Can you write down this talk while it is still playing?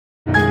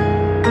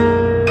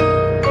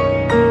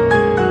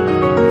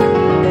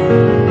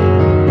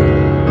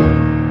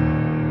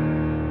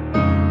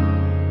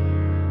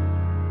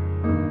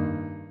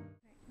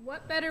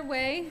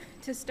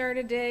to start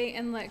a day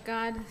and let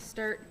God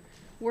start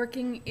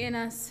working in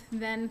us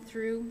then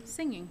through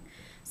singing.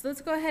 So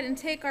let's go ahead and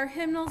take our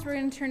hymnals. We're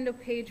going to turn to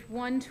page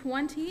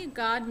 120,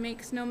 God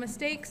Makes No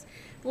Mistakes.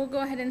 We'll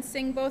go ahead and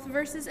sing both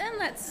verses, and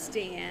let's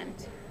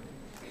stand.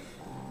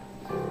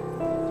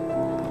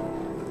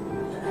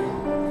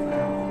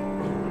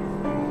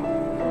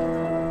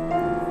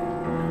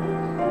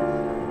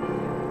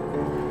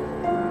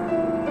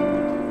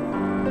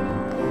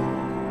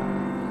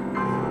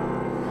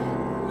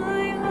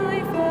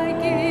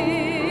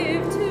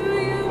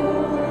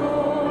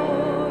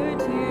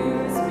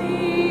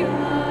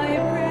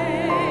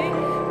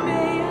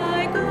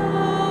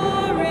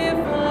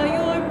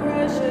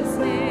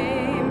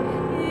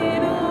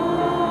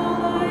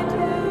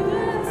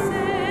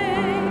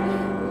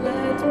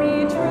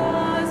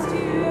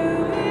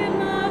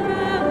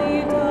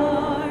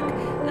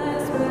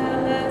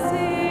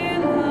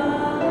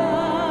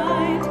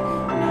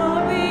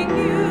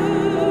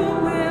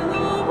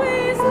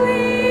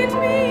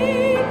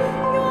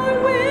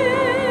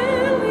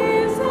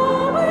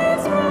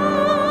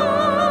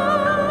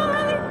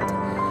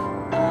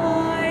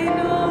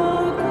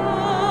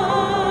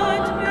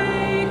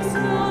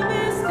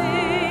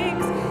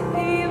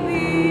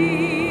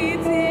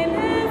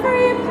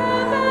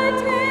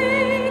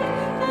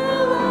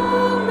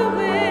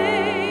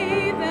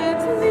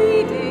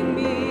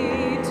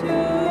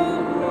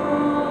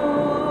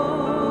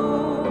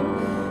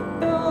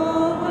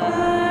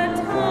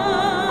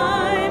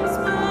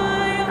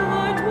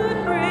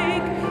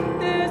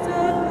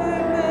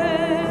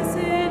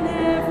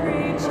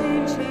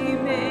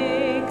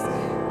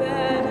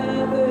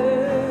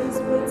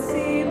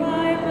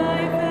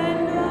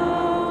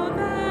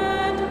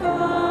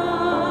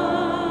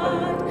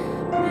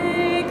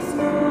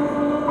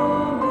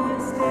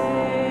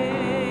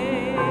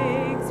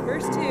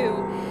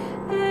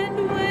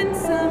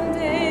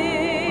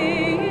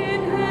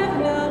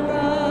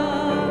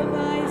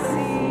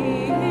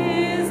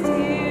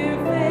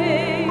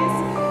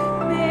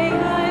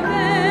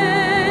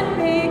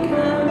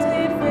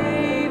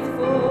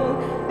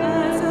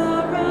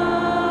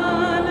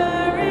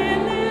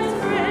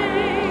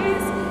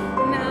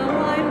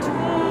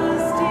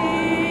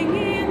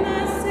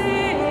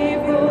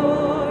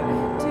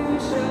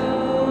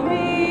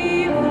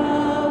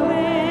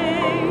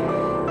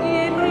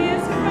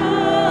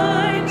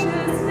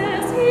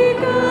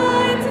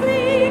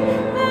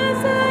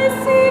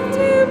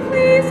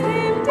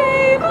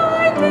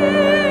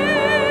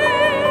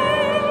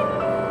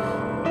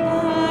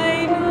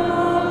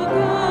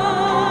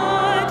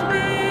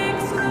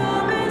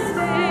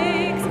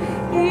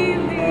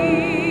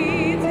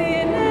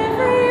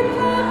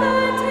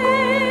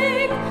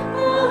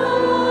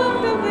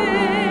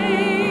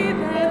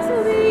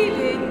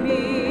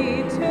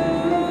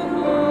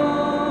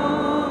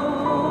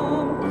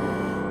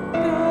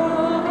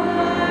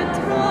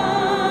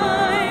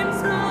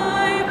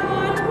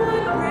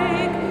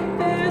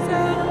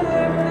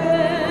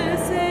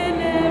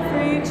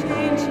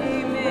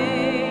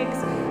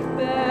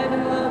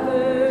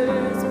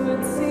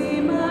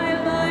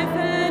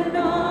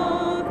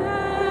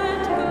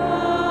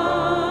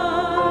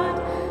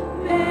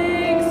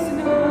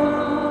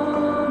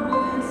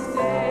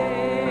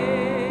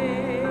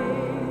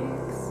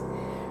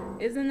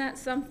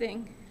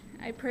 Something.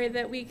 I pray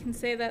that we can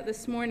say that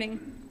this morning,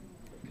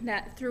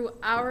 that through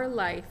our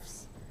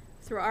life,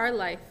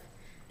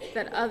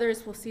 that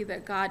others will see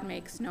that God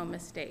makes no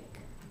mistake.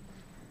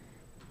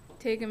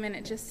 Take a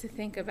minute just to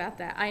think about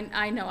that.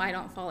 I know I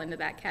don't fall into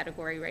that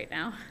category right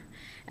now,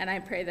 and I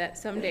pray that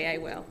someday I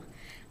will.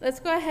 Let's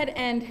go ahead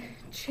and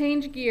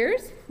change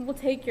gears. We'll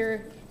take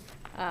your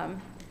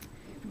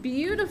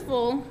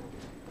beautiful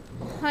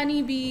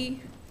honeybee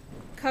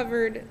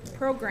covered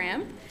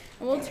program,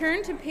 and we'll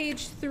turn to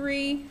page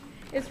 3.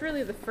 It's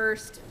really the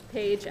first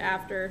page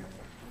after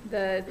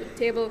the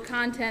table of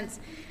contents.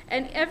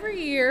 And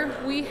every year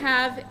we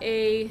have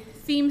a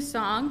theme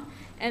song.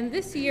 And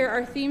this year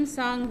our theme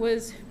song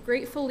was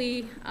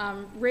gratefully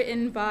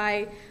written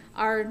by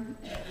our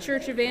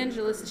church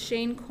evangelist,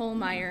 Shane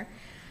Kohlmeyer.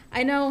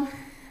 I know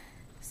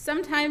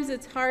sometimes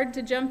it's hard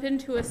to jump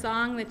into a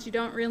song that you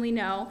don't really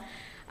know.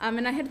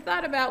 And I had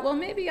thought about, well,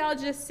 maybe I'll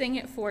just sing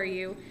it for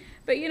you.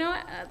 But you know,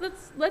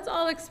 let's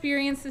all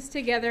experience this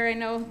together. I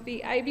know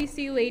the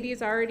IBC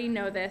ladies already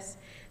know this.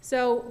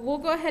 So we'll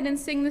go ahead and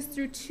sing this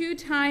through 2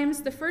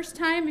 times. The first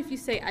time, if you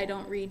say, I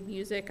don't read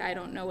music, I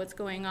don't know what's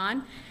going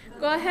on,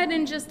 go ahead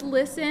and just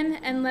listen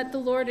and let the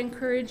Lord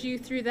encourage you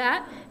through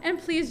that. And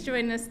please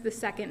join us the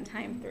second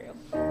time through.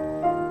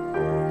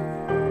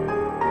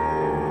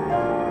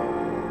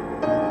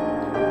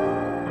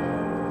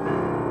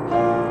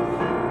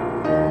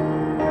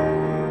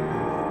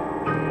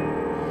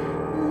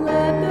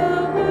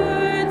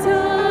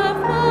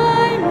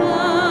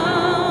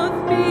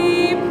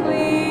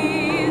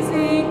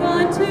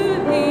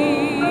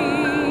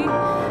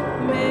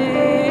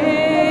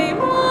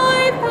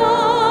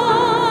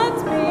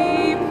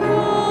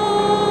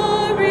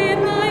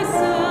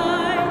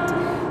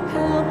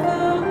 Help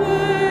the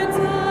words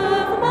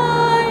of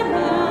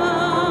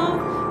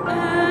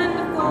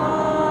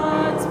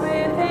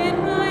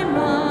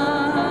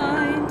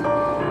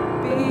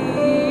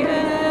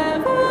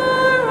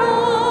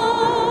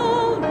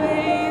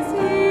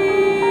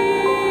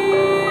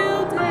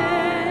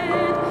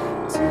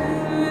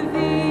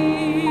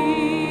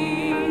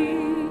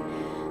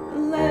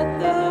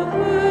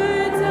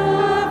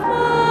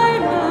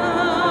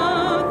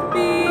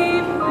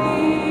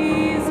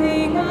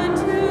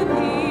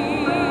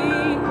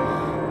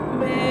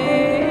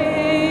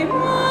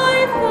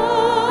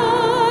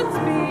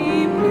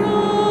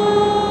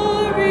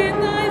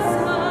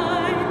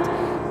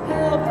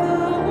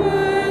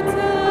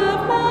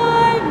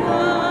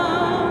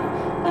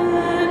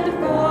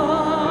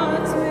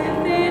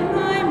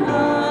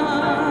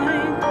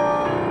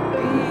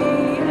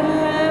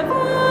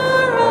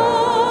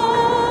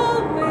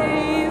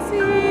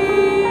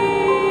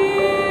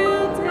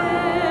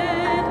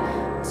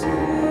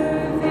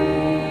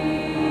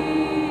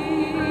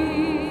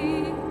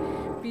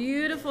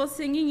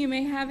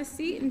have a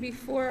seat, and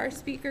before our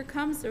speaker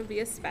comes, there will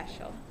be a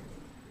special.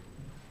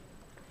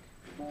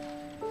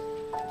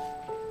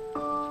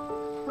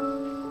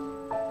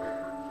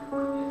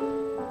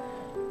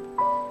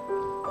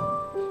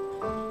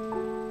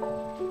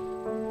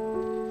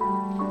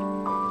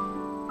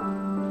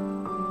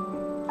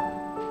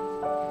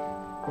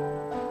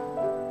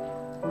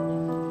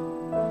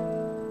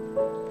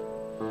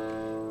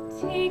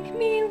 Take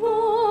me,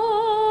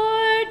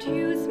 Lord,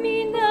 use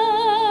me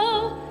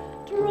now,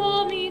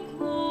 draw me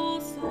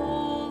close,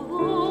 O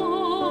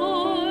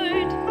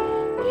Lord.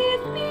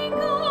 Give me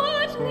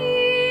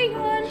godly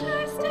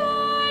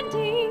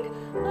understanding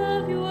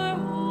of your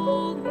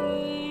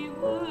holy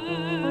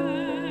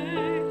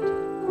word.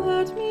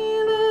 Let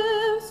me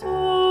live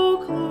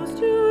so close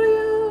to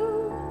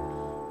you,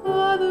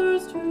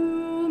 others to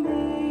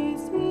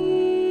amaze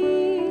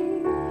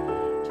me.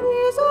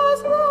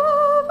 Jesus,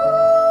 love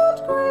and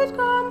great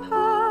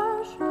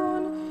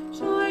compassion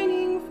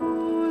shining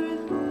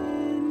forth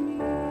in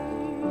me.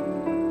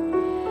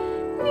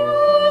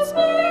 Use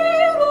me,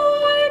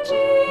 Lord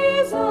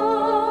Jesus,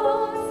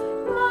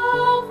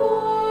 now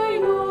for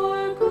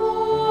your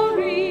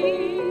glory.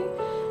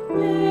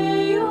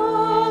 May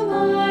all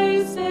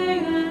I say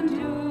and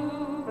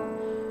do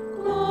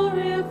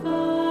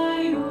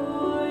glorify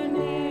your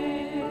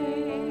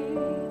name.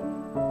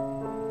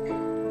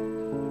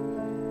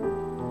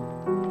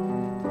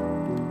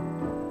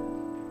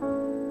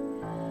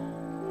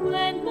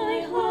 When my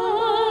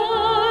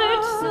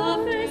heart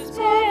suffers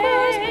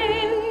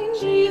pain,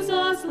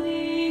 Jesus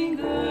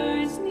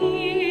lingers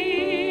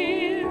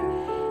near.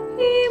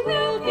 He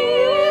will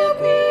give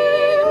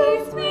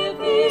peace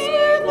with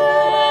ear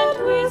that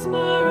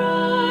whisper,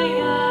 I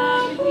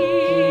am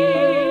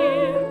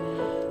here.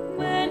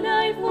 When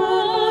I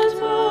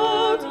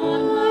falter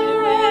on my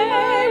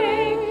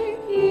way,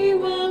 he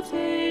will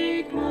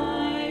take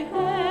my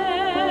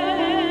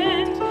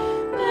hand.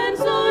 And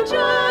so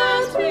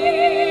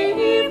gently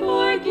he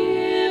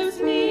forgives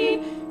me,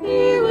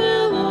 he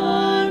will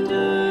understand.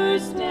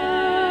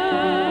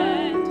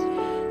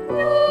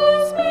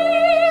 Use me,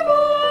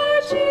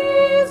 Lord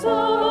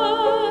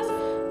Jesus,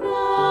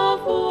 now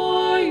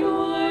for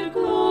your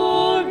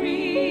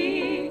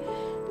glory.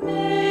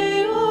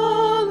 May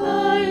all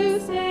I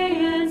say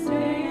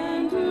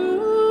and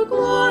do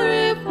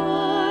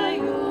glorify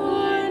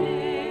your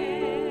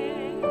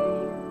name.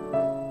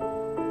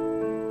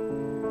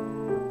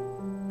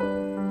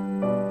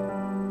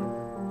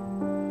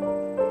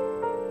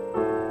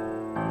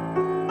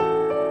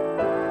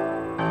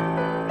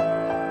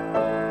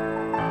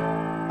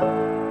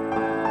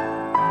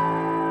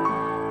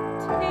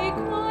 Take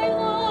my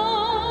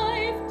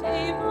life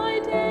day by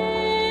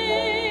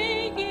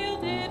day,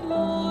 yield it,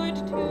 Lord,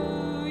 to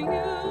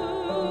you.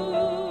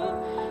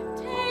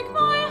 Take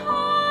my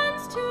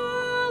hands to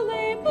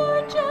labor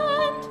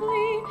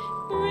gently,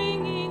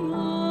 bringing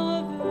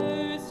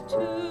others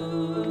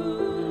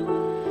too.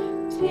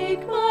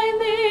 Take my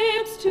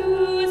lips to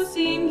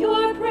sing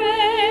your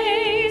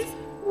praise,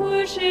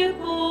 worship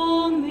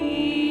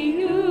only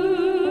you.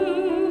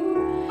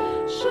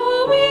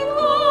 Showing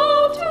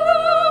love to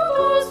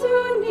those who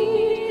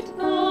need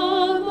the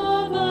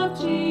love of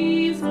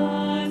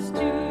Jesus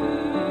too.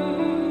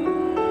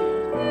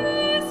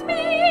 Use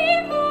me,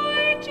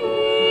 Lord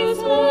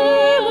Jesus,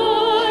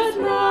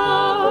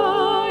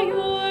 now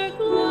your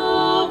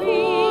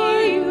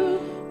glory.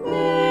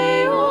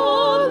 May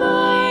all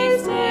I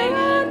say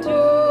and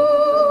do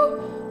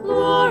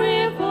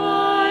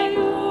glorify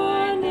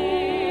your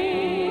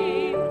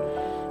name.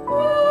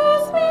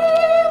 Use me,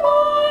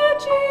 Lord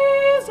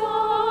Jesus,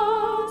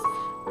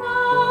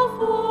 now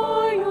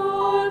for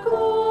your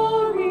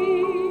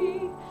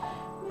glory.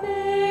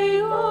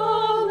 May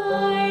all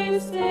I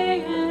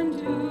say and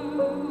do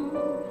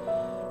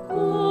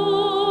glorify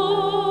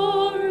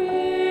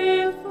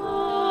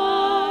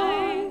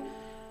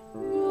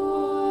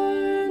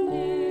your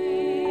name.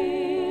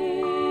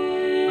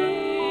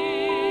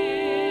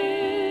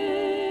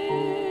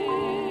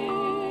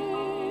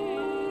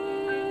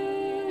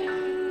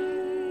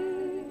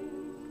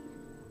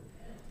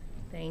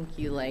 Thank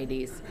you,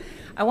 ladies.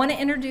 I want to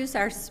introduce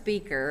our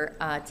speaker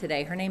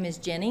today. Her name is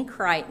Ginny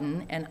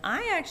Crichton, and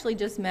I actually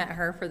just met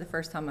her for the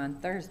first time on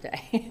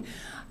Thursday.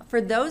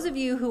 For those of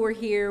you who were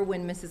here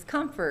when Mrs.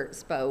 Comfort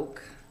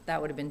spoke, that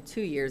would have been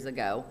 2 years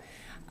ago,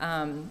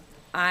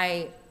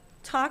 I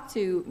talked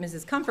to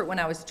Mrs. Comfort when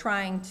I was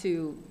trying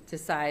to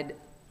decide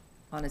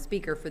on a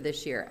speaker for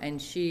this year,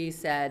 and she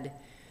said,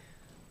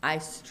 I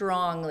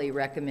strongly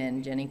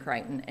recommend Ginny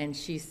Crichton, and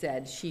she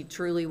said she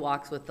truly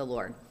walks with the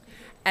Lord.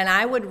 And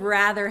I would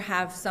rather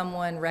have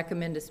someone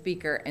recommend a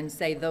speaker and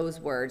say those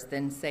words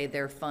than say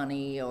they're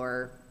funny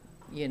or,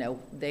 you know,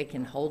 they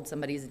can hold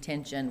somebody's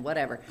attention,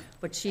 whatever.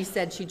 But she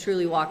said she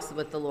truly walks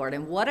with the Lord,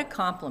 and what a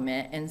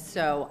compliment. And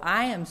so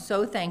I am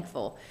so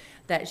thankful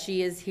that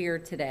she is here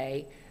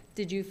today.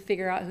 Did you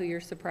figure out who your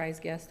surprise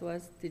guest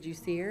was? Did you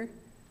see her?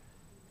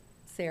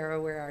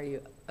 Sarah, where are you?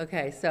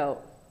 Okay,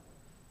 so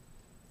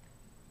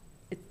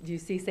do you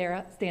see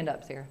Sarah? Stand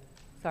up, Sarah.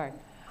 Sorry.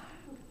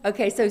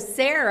 Okay, so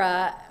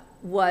Sarah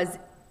was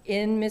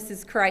in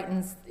Mrs.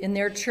 Crichton's, in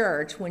their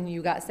church when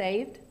you got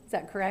saved. Is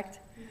that correct?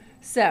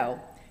 So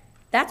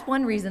that's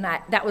one reason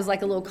that was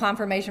like a little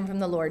confirmation from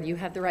the Lord. You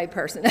have the right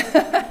person.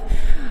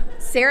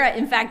 Sarah,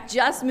 in fact,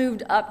 just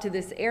moved up to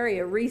this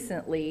area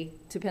recently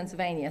to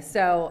Pennsylvania.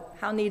 So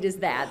how neat is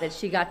that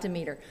she got to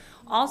meet her?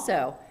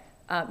 Also,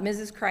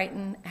 Mrs.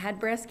 Crichton had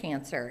breast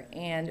cancer,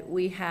 and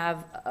we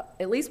have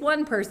at least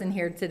one person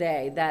here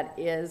today that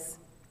is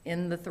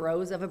in the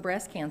throes of a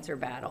breast cancer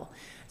battle.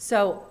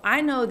 So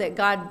I know that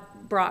God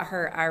brought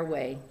her our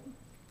way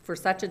for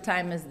such a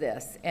time as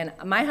this. And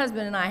my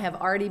husband and I have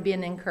already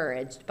been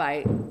encouraged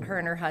by her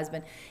and her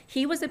husband.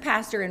 He was a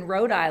pastor in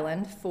Rhode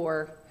Island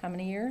for how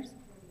many years?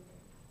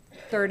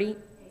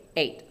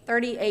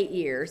 38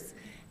 years.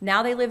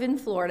 Now they live in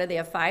Florida. They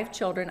have 5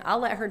 children. I'll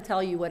let her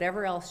tell you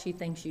whatever else she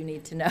thinks you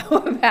need to know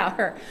about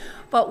her.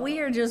 But we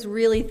are just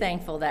really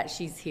thankful that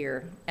she's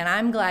here. And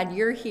I'm glad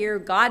you're here.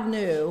 God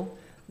knew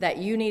that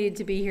you needed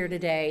to be here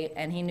today,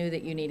 and he knew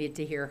that you needed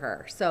to hear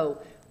her. So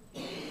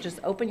just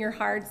open your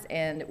hearts,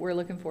 and we're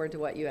looking forward to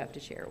what you have to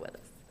share with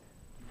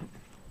us.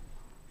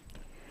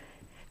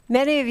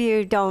 Many of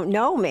you don't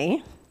know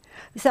me,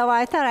 so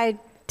I thought I'd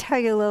tell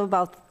you a little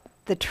about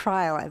the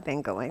trial I've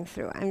been going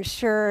through. I'm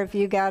sure if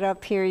you got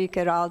up here, you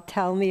could all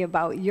tell me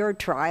about your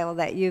trial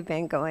that you've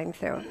been going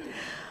through.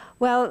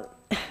 Well,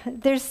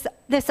 there's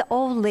this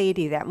old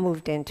lady that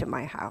moved into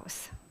my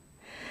house.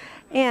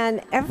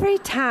 And every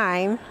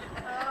time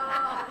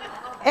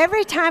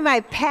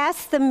I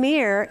pass the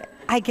mirror,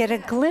 I get a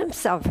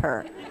glimpse of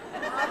her.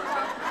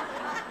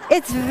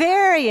 It's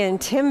very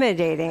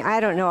intimidating. I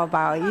don't know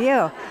about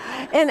you.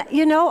 And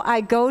you know,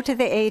 I go to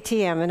the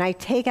ATM and I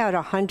take out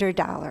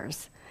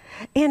 $100.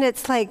 And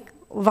it's like,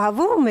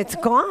 va-voom, it's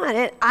gone.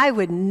 And I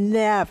would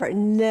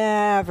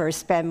never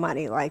spend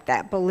money like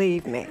that,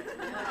 believe me.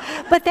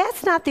 But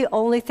that's not the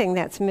only thing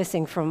that's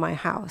missing from my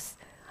house.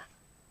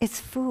 It's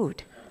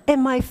food.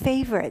 And my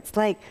favorites,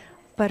 like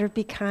butter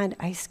pecan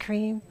ice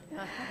cream.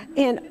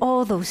 And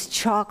all those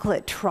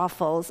chocolate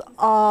truffles.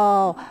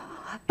 Oh,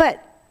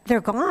 but they're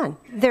gone.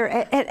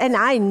 And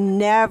I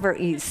never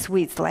eat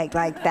sweets like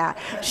that.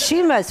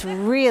 She must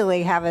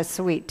really have a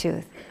sweet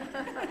tooth.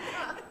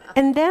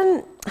 And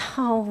then,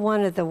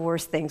 one of the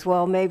worst things,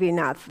 well, maybe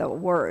not the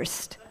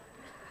worst,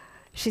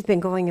 she's been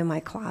going in my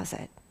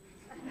closet.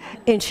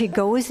 And she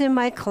goes in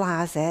my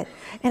closet,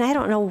 and I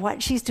don't know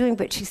what she's doing,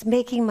 but she's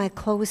making my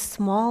clothes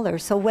smaller.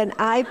 So when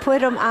I put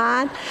them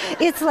on,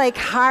 it's like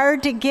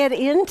hard to get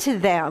into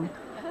them.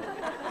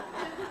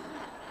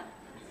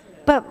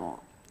 But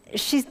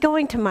she's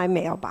going to my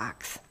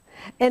mailbox.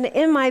 And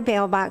in my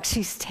mailbox,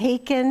 she's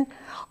taken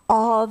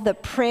all the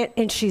print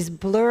and she's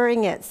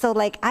blurring it. So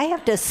like I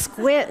have to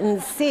squint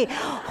and see,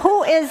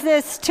 who is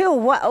this to?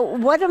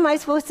 What am I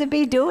supposed to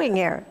be doing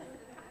here?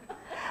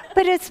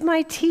 But it's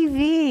my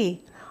TV.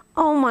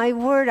 Oh my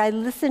word, I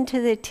listen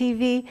to the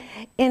TV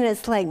and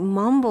it's like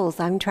mumbles.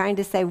 I'm trying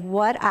to say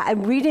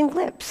I'm reading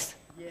lips.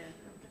 Yeah.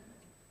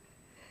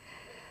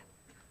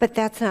 But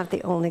that's not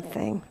the only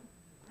thing.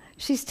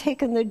 She's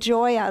taken the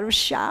joy out of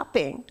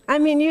shopping. I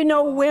mean, you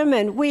know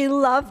women, we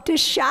love to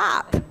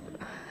shop.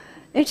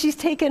 And she's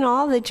taken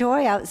all the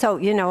joy out. So,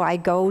 you know, I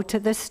go to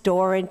the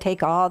store and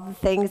take all the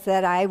things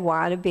that I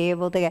want to be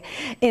able to get.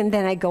 And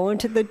then I go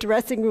into the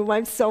dressing room.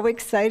 I'm so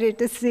excited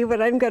to see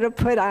what I'm going to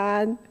put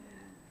on.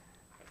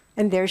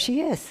 And there she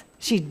is.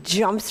 She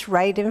jumps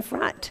right in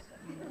front.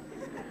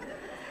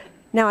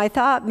 Now, I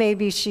thought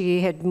maybe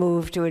she had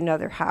moved to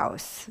another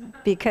house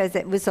because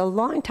it was a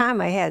long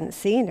time I hadn't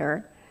seen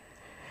her.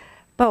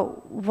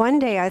 But one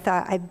day I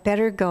thought I'd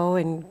better go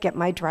and get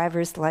my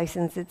driver's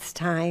license. It's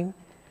time.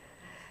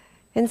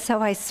 And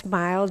so I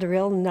smiled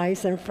real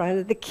nice in front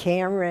of the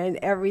camera and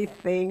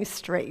everything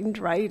straightened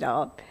right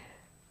up.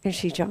 And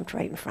she jumped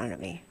right in front of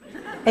me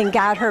and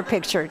got her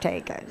picture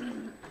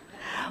taken.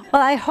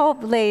 Well, I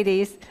hope,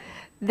 ladies,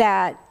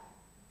 that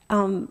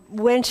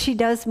when she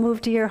does move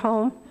to your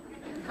home,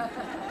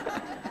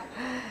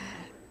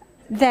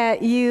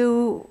 that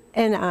you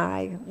and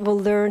I will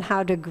learn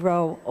how to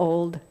grow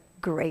old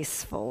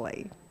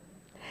gracefully.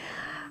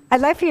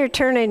 I'd like for you to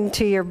turn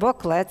into your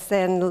booklets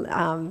and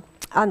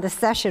on the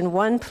session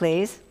 1,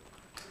 please.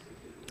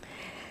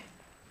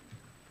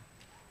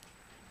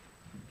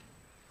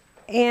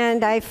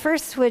 And I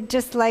first would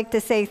just like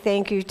to say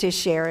thank you to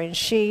Sharon.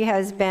 She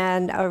has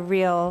been a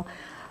real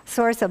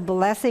source of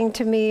blessing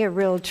to me, a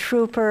real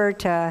trooper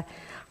to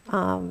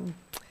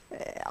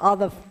all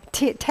the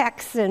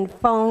texts and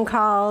phone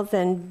calls,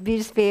 and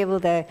just be able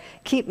to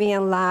keep me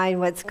in line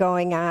what's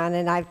going on,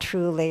 and I've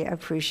truly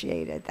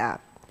appreciated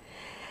that.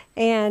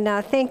 And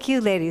thank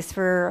you, ladies,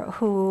 for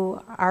who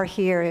are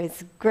here.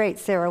 It's great,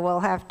 Sarah. We'll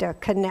have to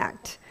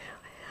connect.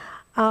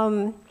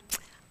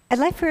 I'd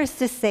like for us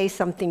to say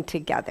something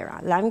together.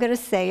 I'm going to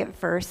say it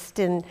first,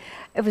 and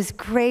it was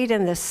great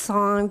in the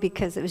song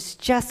because it was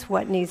just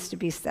what needs to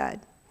be said.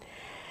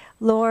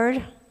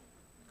 Lord,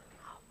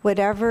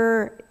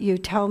 whatever you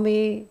tell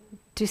me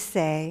to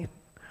say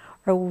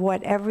or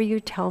whatever you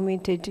tell me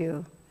to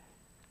do,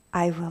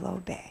 I will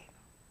obey.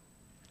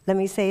 Let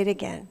me say it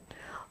again.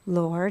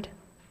 Lord,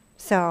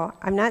 So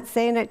I'm not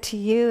saying it to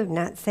you, I'm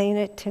not saying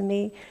it to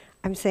me,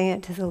 I'm saying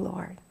it to the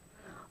Lord.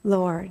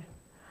 Lord,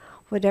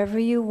 whatever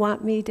you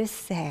want me to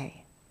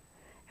say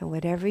and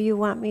whatever you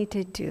want me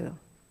to do,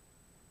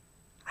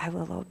 I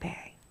will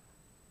obey.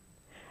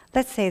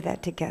 Let's say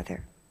that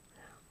together.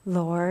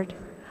 Lord,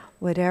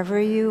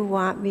 whatever you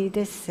want me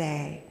to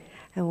say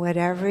and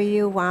whatever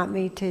you want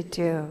me to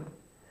do,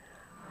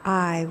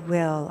 I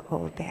will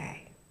obey.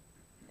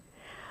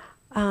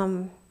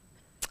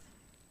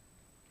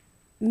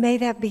 May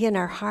that be in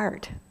our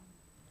heart.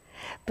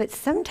 But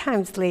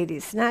sometimes,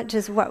 ladies, not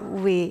just what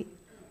we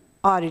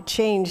ought to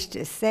change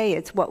to say,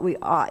 it's what we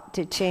ought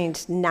to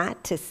change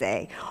not to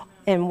say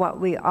and what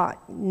we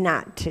ought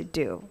not to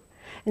do.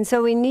 And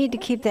so we need to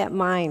keep that in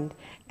mind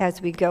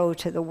as we go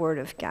to the Word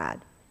of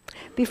God.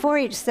 Before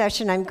each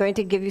session, I'm going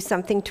to give you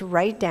something to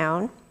write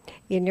down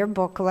in your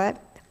booklet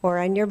or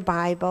in your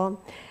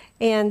Bible.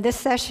 And this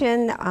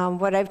session,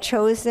 what I've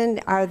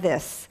chosen are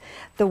this.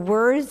 The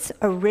words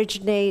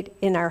originate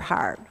in our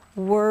heart.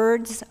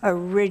 Words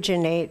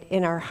originate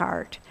in our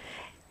heart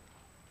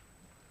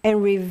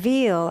and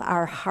reveal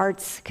our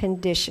heart's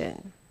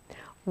condition.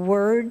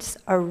 Words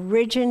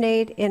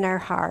originate in our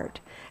heart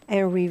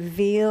and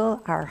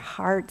reveal our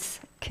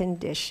heart's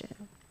condition.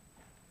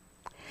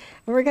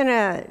 And we're going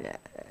to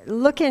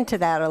look into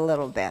that a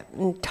little bit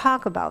and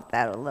talk about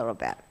that a little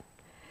bit,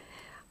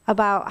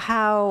 about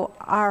how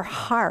our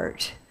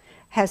heart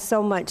has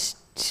so much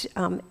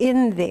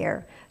in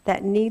there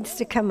that needs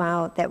to come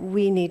out, that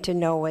we need to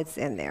know what's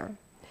in there.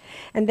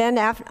 And then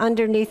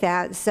underneath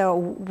that, so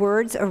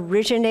words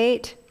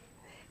originate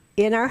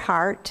in our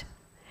heart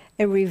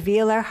and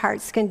reveal our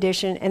heart's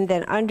condition. And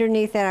then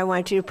underneath that, I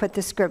want you to put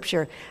the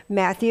scripture,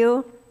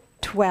 Matthew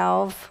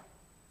 12,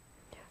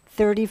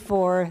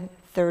 34,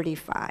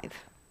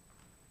 35.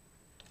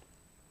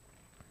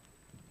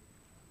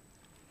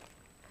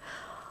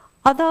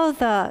 Although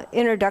the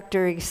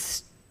introductory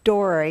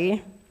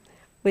story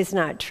was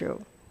not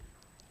true,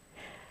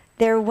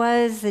 there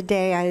was a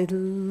day I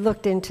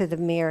looked into the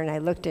mirror and I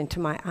looked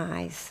into my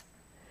eyes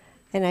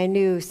and I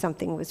knew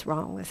something was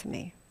wrong with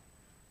me.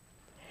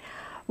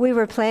 We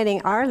were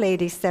planning our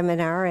ladies'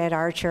 seminar at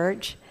our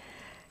church,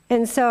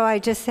 and so I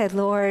just said,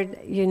 Lord,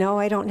 you know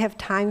I don't have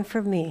time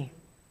for me.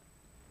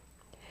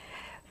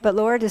 But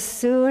Lord, as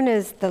soon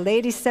as the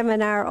ladies'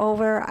 seminar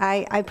over,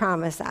 I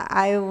promise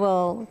I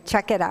will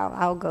check it out.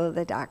 I'll go to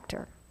the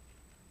doctor.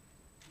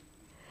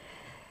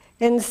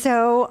 And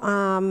so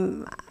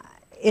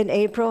in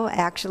April,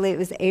 actually it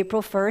was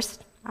April 1st,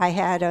 I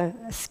had a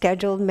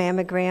scheduled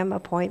mammogram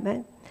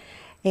appointment,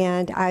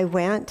 and I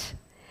went,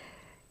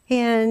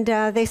 and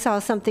they saw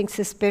something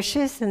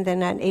suspicious, and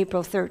then on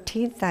April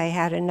 13th, I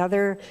had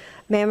another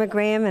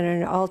mammogram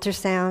and an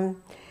ultrasound,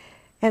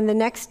 and the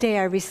next day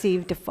I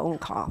received a phone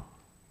call.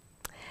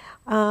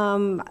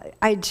 I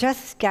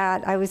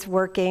was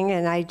working,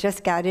 and I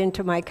just got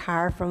into my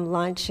car from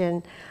lunch,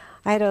 and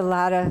I had a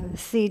lot of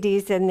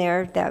CDs in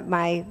there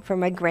for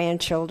my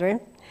grandchildren.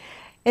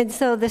 And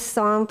so this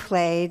song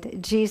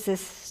played,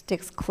 Jesus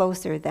sticks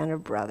closer than a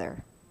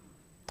brother.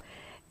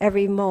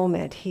 Every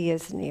moment he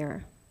is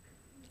near.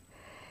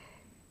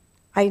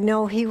 I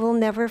know he will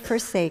never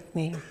forsake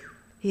me.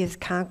 He has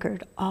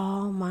conquered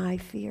all my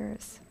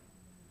fears.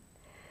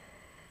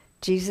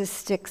 Jesus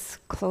sticks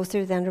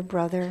closer than a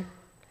brother.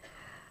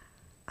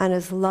 On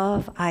his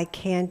love I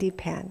can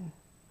depend.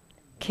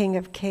 King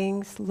of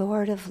kings,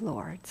 Lord of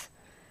lords,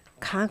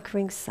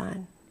 conquering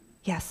son.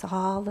 Yes,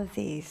 all of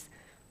these.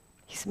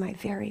 He's my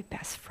very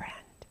best friend.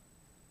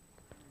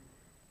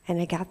 And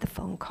I got the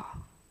phone call.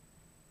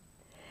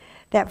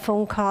 That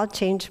phone call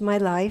changed my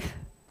life.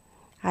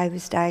 I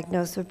was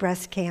diagnosed with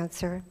breast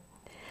cancer.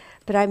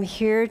 But I'm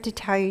here to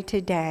tell you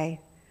today,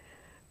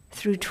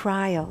 through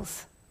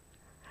trials,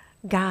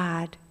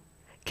 God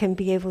can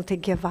be able to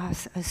give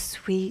us a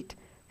sweet,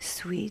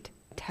 sweet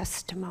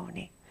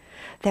testimony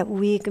that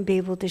we can be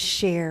able to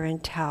share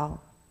and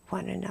tell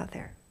one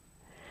another.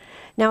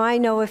 Now, I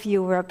know if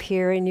you were up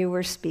here and you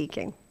were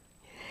speaking,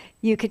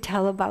 you could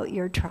tell about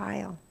your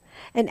trial.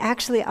 And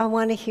actually, I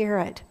want to hear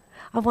it.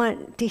 I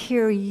want to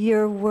hear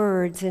your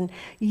words and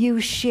you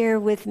share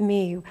with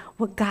me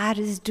what God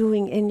is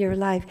doing in your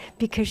life.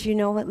 Because you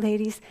know what,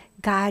 ladies?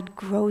 God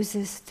grows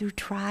us through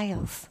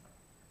trials.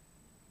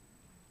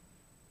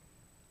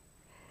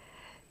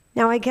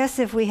 Now, I guess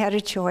if we had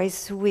a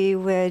choice, we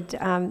would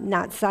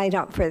not sign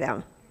up for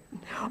them.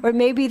 Or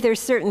maybe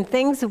there's certain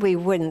things we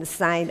wouldn't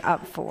sign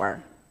up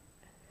for.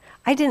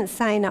 I didn't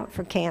sign up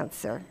for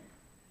cancer.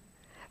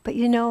 But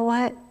you know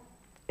what?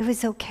 It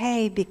was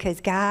okay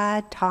because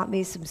God taught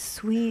me some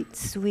sweet,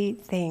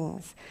 sweet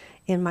things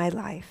in my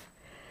life.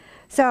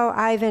 So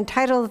I've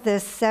entitled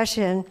this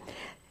session,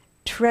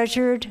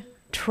 Treasured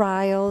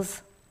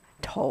Trials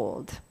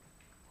Told.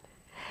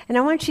 And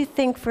I want you to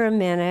think for a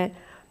minute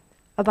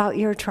about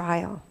your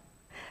trial.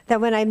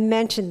 That when I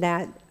mentioned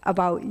that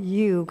about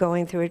you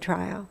going through a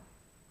trial,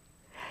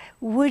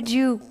 would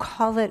you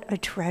call it a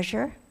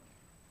treasure?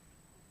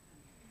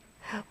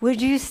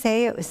 Would you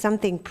say it was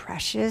something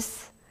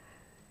precious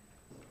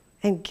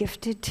and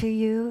gifted to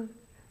you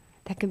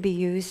that can be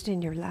used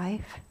in your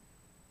life?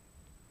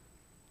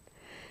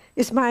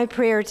 It's my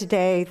prayer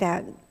today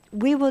that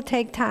we will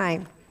take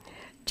time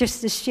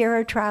just to share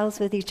our trials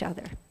with each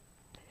other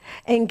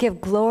and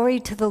give glory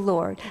to the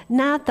Lord.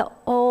 Not the,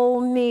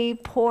 oh, me,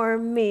 poor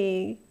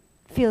me,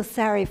 feel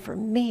sorry for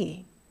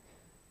me,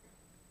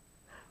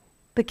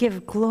 but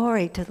give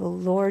glory to the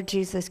Lord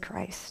Jesus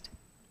Christ.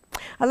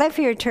 I'd like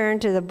for you to turn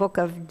to the book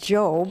of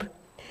Job.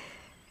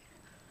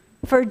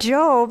 For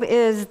Job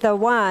is the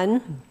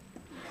one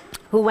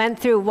who went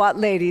through what,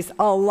 ladies?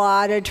 A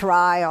lot of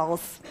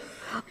trials,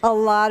 a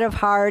lot of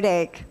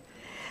heartache.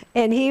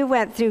 And he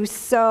went through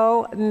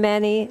so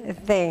many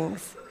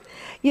things.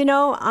 You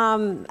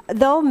know,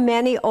 though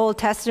many Old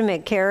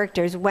Testament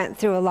characters went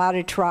through a lot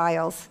of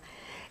trials,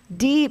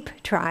 deep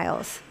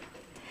trials,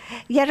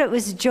 yet it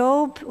was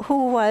Job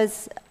who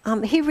was,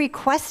 he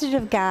requested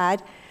of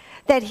God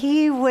that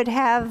he would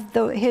have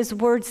his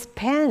words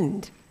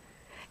penned.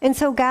 And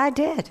so God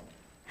did.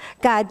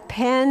 God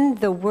penned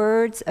the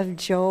words of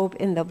Job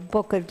in the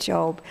book of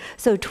Job.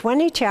 So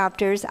 20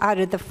 chapters out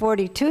of the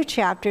 42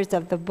 chapters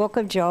of the book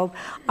of Job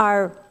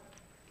are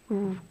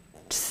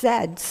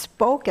said,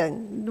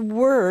 spoken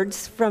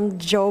words from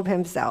Job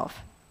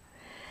himself.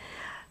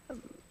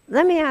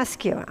 Let me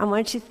ask you, I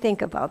want you to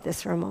think about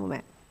this for a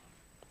moment.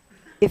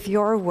 If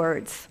your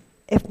words,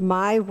 if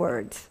my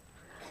words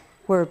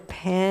were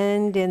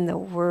penned in the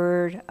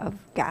Word of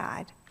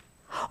God,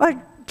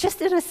 or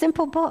just in a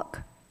simple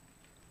book,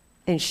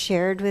 and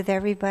shared with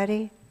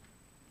everybody,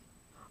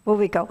 will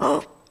we go,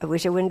 oh, I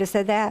wish I wouldn't have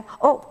said that.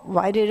 Oh,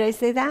 why did I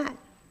say that?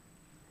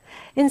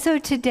 And so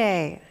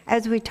today,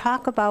 as we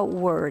talk about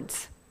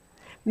words,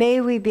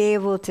 may we be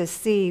able to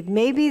see,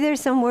 maybe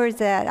there's some words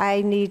that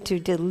I need to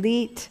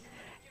delete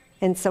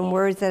and some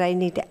words that I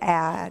need to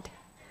add.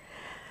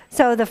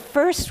 So the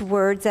first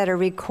words that are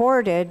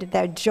recorded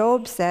that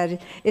Job said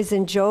is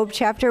in Job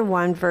chapter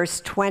 1, verse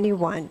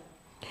 21.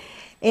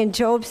 And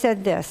Job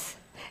said this,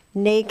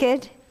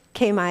 naked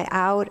came I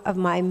out of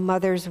my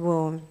mother's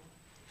womb,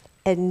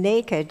 and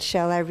naked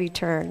shall I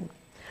return.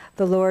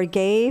 The Lord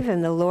gave,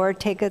 and the Lord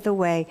taketh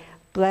away.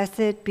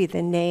 Blessed be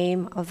the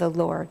name of the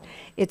Lord.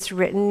 It's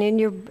written in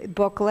your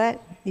booklet.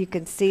 You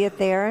can see it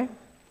there.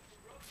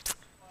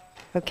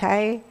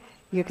 Okay?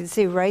 You can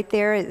see right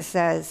there it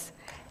says,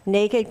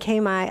 naked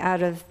came I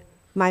out of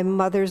my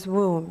mother's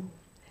womb.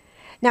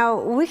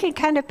 Now, we can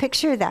kind of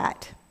picture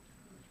that.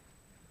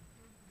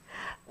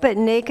 But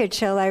naked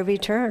shall I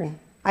return.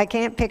 I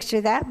can't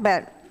picture that,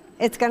 but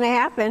it's going to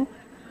happen.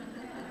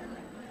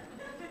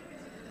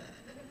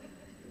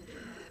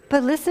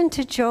 But listen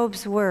to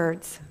Job's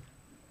words.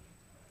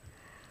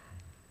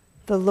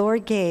 The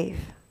Lord gave,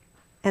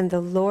 and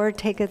the Lord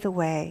taketh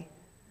away.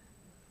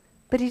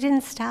 But he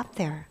didn't stop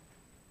there.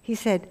 He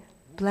said,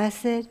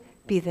 blessed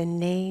be the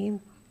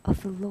name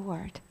of the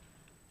Lord.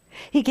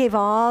 He gave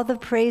all the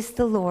praise to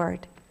the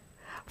Lord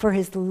for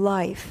his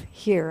life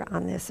here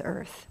on this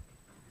earth.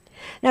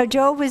 Now,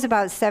 Job was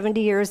about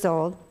 70 years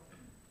old,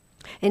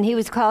 and he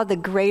was called the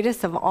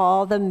greatest of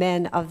all the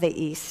men of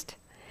the East.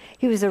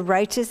 He was a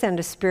righteous and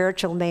a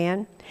spiritual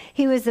man.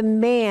 He was a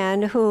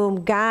man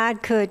whom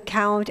God could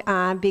count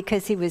on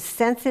because he was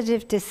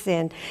sensitive to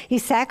sin. He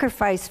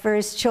sacrificed for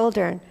his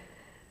children.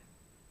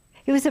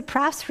 He was a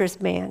prosperous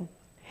man.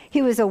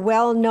 He was a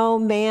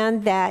well-known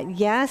man that,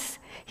 yes,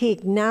 he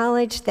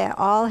acknowledged that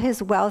all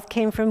his wealth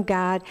came from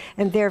God,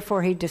 and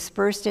therefore he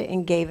dispersed it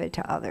and gave it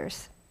to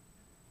others.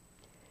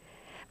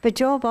 But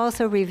Job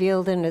also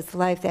revealed in his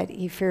life that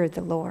he feared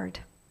the Lord.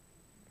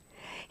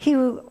 He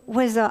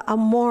was a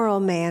moral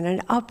man,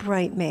 an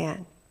upright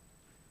man.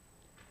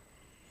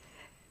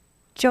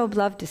 Job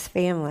loved his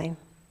family.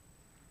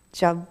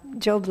 Job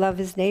loved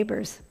his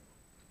neighbors.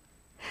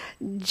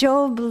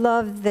 Job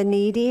loved the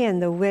needy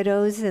and the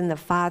widows and the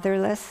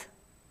fatherless.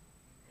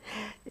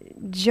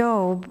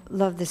 Job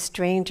loved the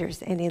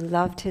strangers, and he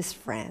loved his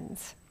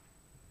friends.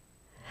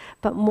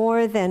 But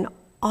more than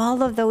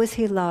all of those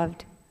he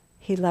loved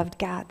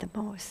God the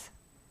most.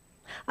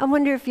 I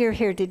wonder if you're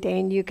here today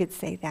and you could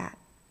say that.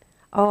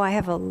 Oh, I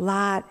have a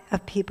lot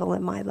of people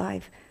in my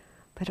life,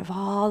 but of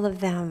all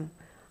of them,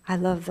 I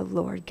love the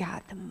Lord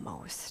God the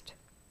most.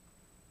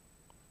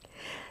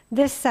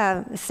 This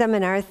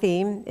seminar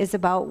theme is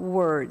about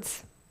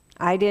words.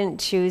 I didn't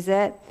choose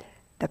it.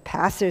 The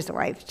pastor's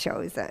wife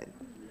chose it.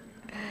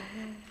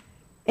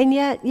 And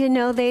yet, you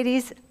know,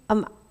 ladies,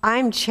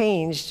 I'm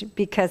changed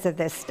because of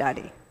this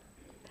study.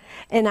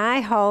 And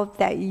I hope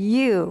that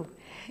you,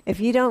 if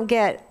you don't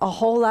get a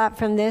whole lot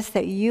from this,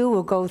 that you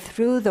will go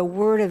through the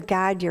Word of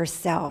God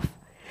yourself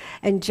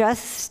and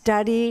just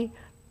study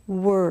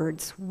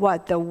words,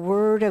 what the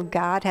Word of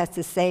God has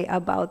to say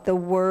about the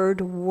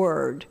word,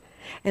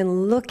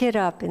 and look it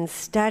up and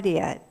study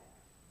it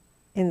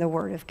in the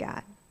Word of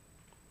God.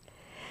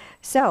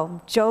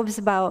 So, Job's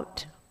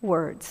about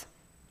words.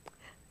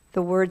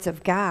 The words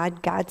of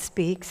God, God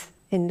speaks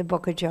in the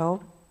book of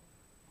Job.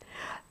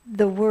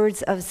 The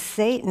words of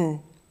Satan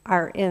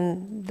are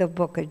in the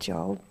book of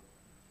Job.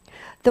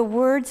 The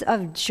words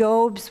of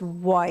Job's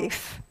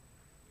wife,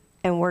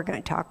 and we're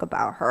going to talk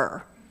about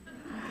her,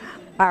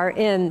 are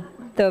in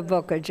the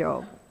book of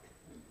Job.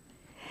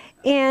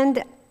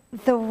 And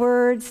the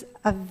words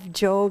of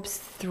Job's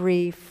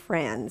 3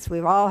 friends.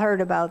 We've all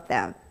heard about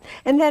them.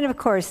 And then, of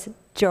course,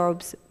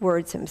 Job's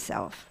words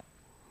himself.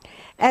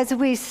 As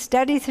we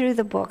study through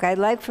the book, I'd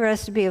like for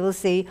us to be able to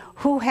see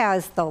who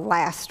has the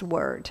last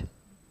word.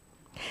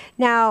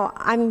 Now,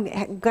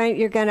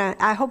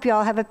 I hope you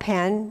all have a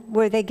pen.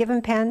 Were they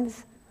given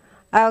pens?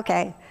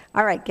 Okay.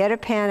 All right, get a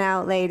pen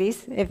out,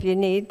 ladies, if you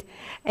need.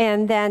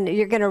 And then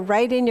you're going to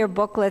write in your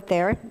booklet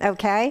there,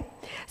 okay?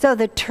 So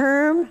the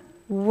term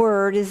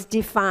word is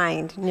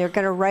defined, and you're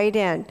going to write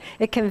in.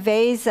 It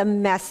conveys a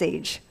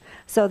message.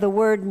 So the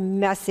word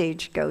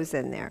message goes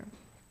in there.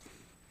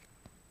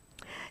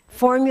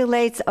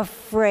 Formulates a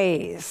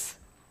phrase.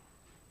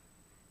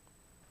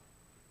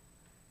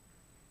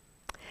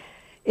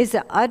 Is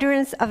the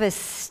utterance of a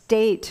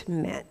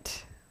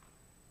statement.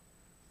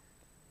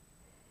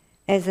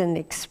 As an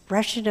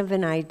expression of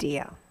an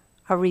idea.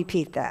 I'll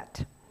repeat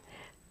that.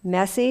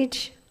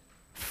 Message,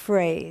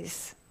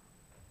 phrase,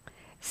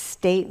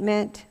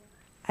 statement,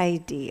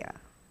 idea.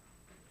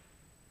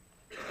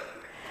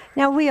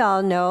 Now, we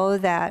all know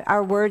that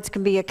our words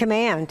can be a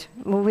command.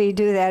 We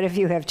do that if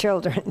you have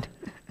children.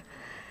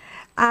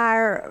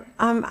 Our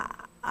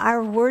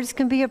words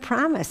can be a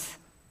promise.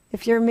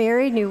 If you're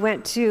married and you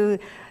went to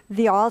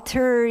the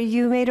altar,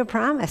 you made a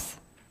promise.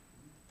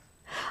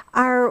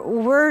 Our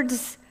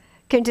words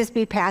can just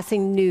be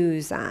passing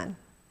news on.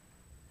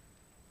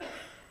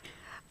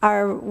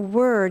 Our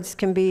words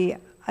can be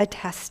a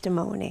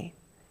testimony.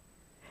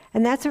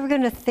 And that's what we're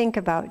going to think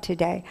about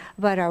today,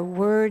 about our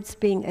words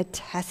being a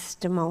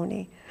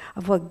testimony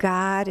of what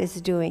God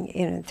is doing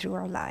in and through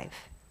our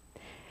life.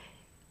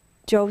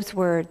 Job's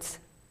words,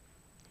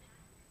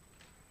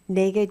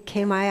 naked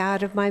came I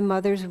out of my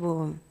mother's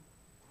womb,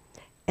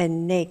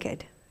 and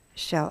naked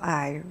shall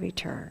I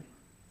return.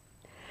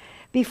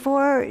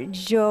 Before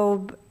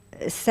Job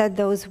said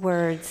those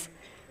words,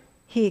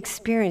 he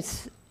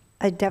experienced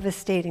a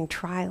devastating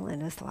trial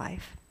in his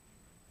life.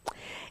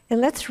 And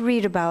let's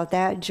read about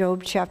that,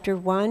 Job chapter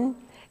 1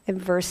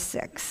 and verse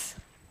 6.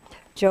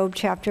 Job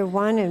chapter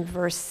 1 and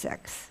verse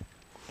 6.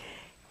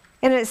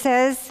 And it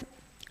says,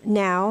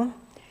 now,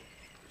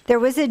 there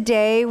was a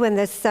day when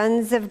the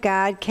sons of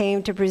God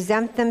came to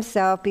present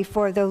themselves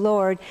before the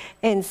Lord,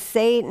 and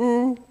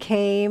Satan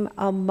came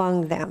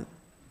among them.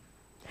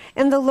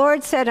 And the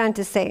Lord said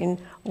unto Satan,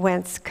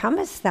 whence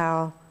comest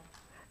thou?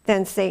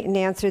 Then Satan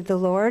answered the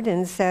Lord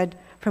and said,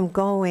 from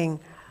going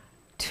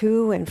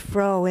to and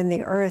fro in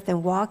the earth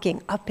and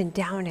walking up and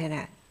down in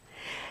it.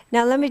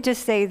 Now let me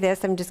just say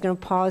this. I'm just going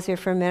to pause here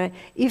for a minute.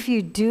 If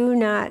you do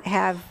not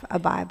have a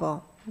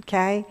Bible,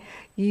 okay,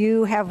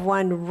 you have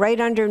one right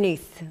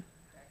underneath.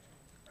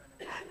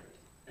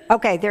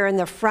 Okay, they're in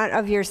the front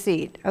of your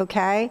seat,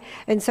 okay?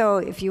 And so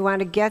if you want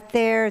to get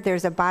there,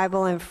 there's a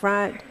Bible in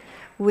front.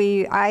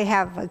 I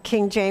have a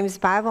King James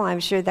Bible.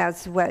 I'm sure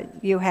that's what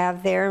you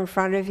have there in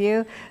front of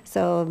you.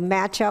 So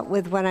match up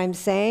with what I'm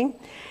saying.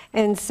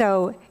 And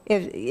so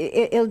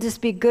it'll just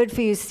be good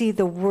for you to see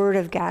the Word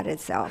of God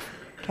itself,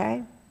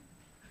 okay?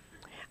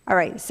 All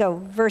right, so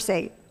verse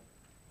 8.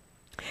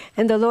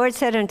 And the Lord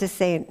said unto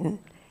Satan,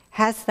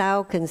 hast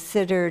thou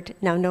considered,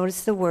 now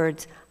notice the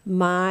words,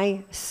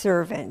 my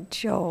servant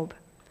Job,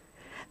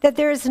 that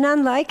there is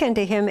none like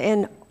unto him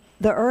in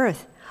the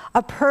earth,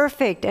 a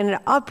perfect and an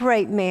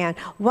upright man,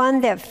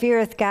 one that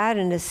feareth God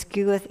and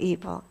escheweth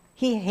evil.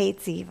 He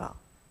hates evil.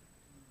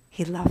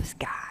 He loves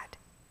God.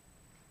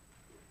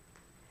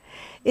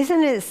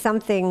 Isn't it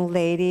something,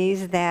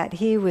 ladies, that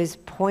he was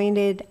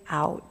pointed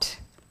out?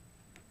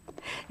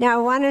 Now,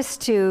 I want us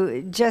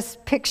to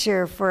just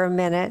picture for a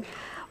minute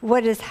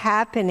what is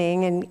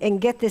happening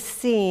and get the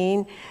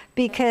scene,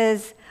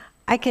 because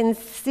I can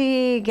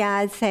see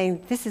God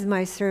saying, this is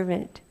my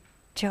servant,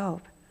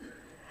 Job.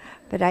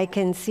 But I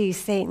can see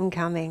Satan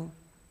coming.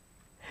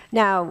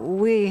 Now,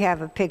 we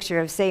have a picture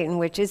of Satan,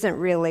 which isn't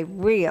really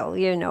real,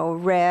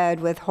 red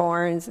with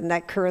horns and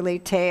that curly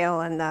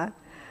tail and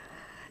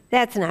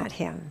that's not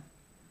him.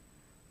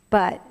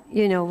 But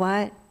you know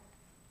what?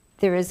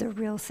 There is a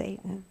real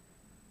Satan.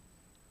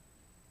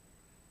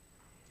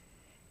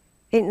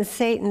 And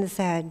Satan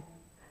said,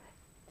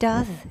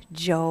 doth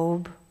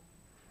Job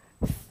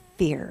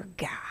fear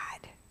God?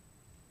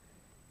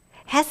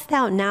 Hast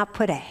thou not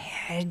put a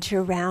hedge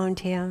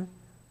around him?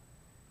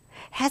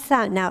 Hast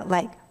thou not,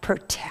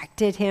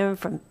 protected him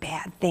from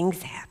bad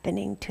things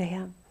happening to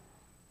him?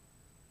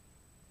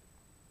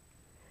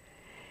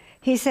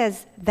 He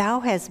says,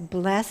 thou hast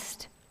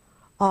blessed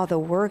all the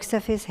works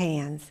of his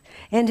hands,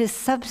 and his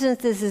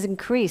substance is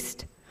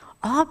increased,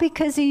 all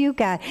because of you,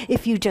 God.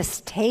 If you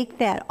just take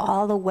that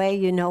all away,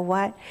 you know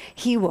what?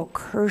 He will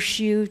curse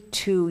you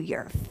to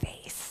your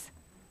face.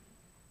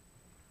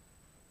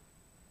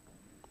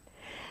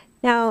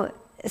 Now,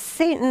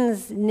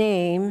 Satan's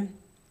name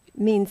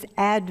means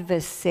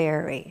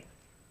adversary.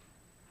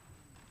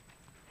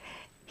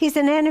 He's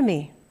an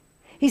enemy.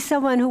 He's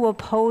someone who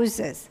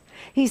opposes.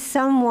 He's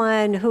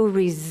someone who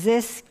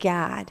resists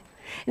God.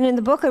 And in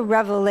the book of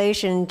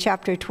Revelation,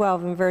 chapter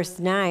 12 and verse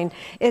 9,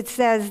 it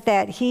says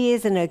that he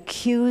is an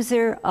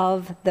accuser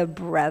of the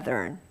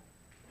brethren.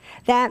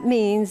 That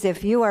means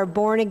if you are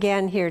born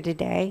again here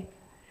today,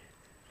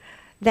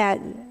 that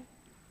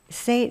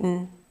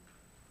Satan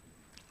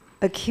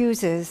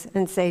accuses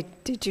and say,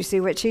 did you see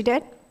what she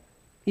did?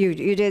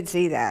 You did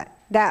see that.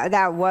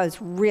 That was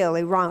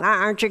really wrong.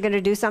 Aren't you going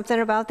to do something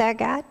about that,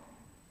 God?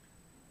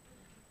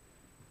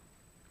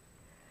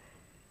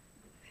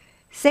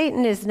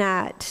 Satan is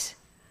not,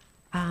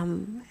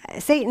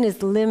 Satan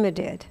is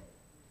limited.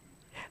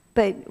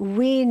 But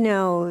we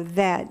know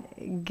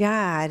that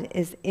God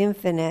is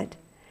infinite,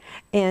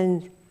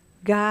 and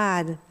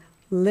God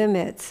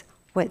limits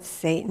what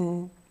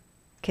Satan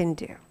can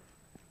do.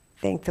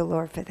 Thank the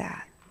Lord for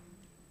that.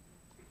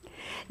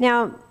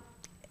 Now,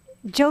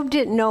 Job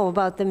didn't know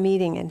about the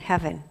meeting in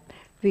heaven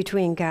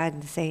between God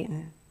and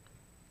Satan.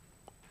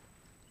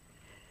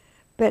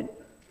 But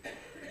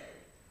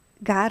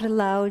God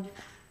allowed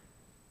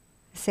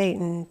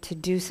Satan to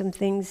do some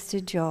things to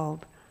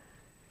Job.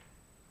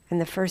 And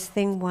the first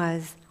thing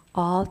was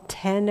all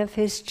 10 of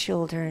his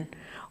children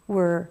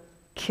were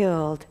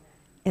killed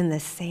in the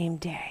same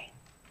day.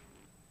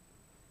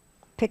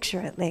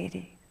 Picture it,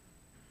 lady.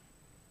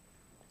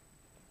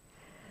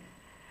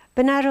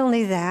 But not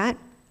only that,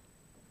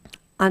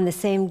 on the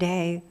same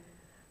day,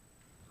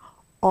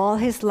 all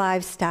his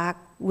livestock,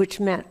 which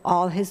meant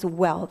all his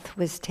wealth,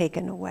 was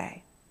taken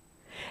away.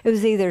 It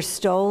was either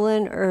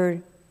stolen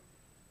or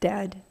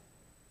dead.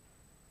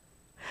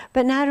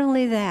 But not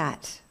only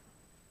that,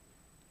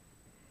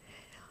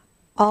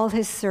 all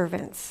his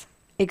servants,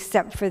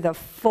 except for the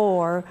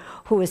 4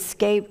 who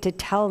escaped to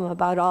tell him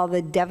about all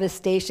the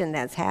devastation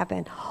that's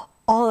happened,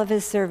 all of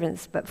his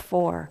servants but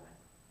 4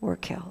 were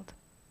killed.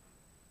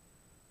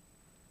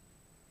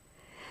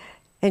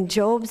 And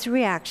Job's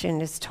reaction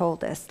is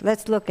told us.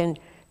 Let's look in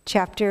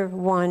chapter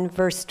 1,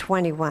 verse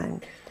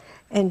 21.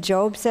 And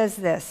Job says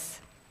this,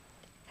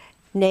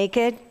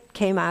 naked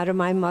came out of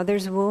my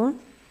mother's womb,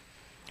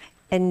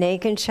 and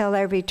naked shall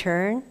I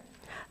return.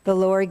 The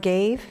Lord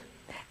gave,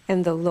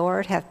 and the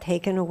Lord hath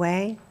taken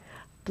away.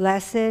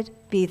 Blessed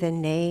be the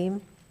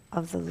name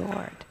of the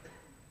Lord.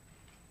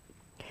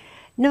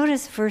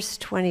 Notice verse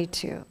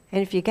 22.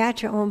 And if you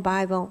got your own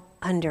Bible,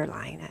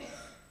 underline it.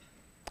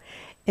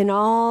 In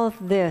all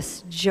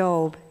this,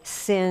 Job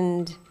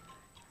sinned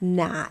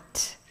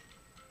not.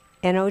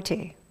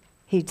 N-O-T.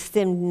 He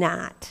sinned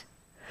not,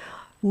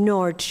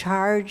 nor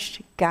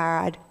charged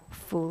God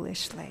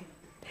foolishly.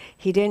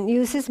 He didn't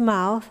use his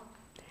mouth.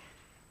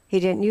 He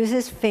didn't use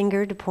his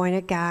finger to point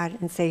at God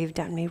and say, you've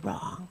done me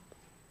wrong.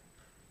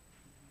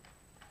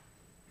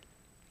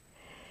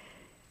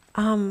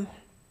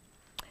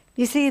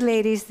 You see,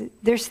 ladies,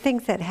 there's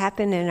things that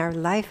happen in our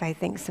life, I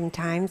think,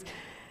 sometimes,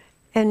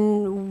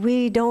 and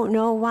we don't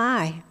know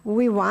why.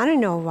 We want to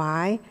know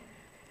why.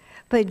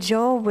 But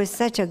Job was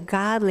such a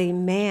godly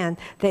man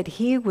that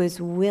he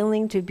was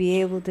willing to be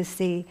able to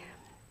see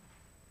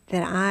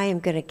that I am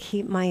going to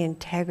keep my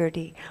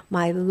integrity,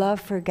 my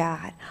love for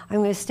God. I'm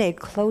going to stay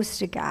close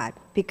to God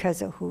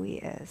because of who he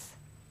is.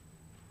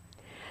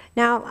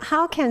 Now,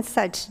 how can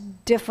such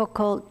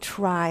difficult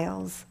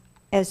trials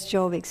as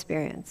Job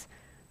experienced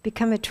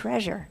become a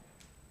treasure?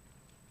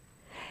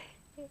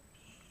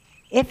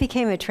 It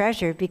became a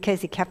treasure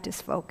because he kept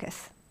his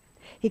focus.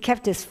 He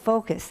kept his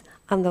focus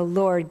on the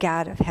Lord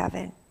God of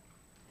heaven.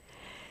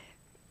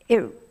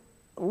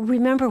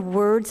 Remember,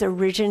 words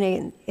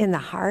originate in the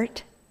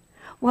heart?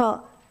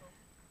 Well,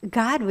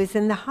 God was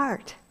in the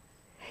heart.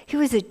 He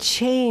was a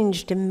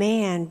changed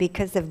man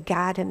because of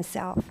God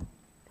himself.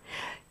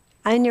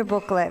 On your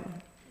booklet,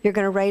 you're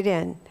going to write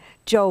in,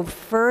 Job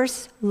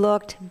first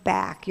looked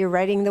back. You're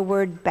writing the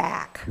word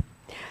back.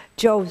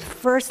 Job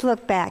first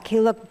looked back. He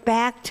looked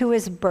back to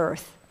his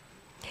birth.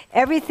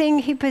 Everything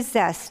he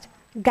possessed,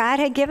 God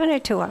had given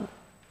it to him.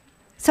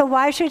 So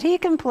why should he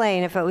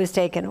complain if it was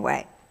taken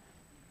away?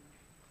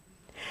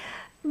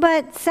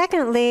 But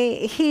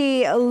secondly,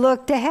 he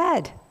looked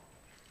ahead.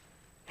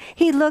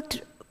 He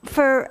looked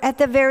at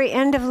the very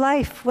end of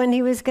life when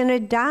he was going to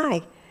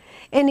die.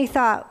 And he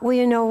thought, well,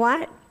 you know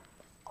what?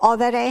 All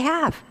that I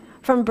have,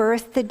 from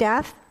birth to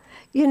death,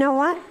 you know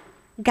what?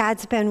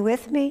 God's been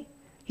with me.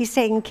 He's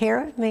taken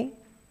care of me.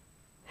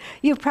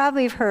 You've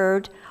probably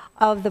heard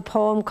of the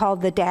poem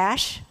called The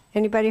Dash.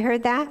 Anybody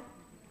heard that?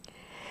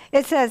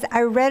 It says,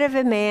 I read of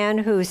a man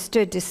who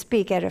stood to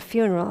speak at a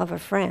funeral of a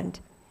friend.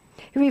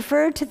 He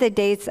referred to the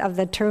dates of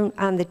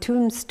on the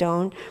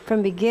tombstone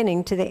from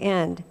beginning to the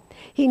end.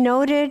 He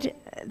noted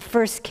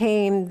first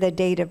came the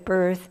date of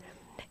birth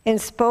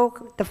and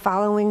spoke the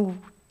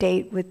following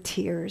date with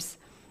tears.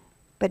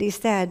 But he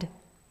said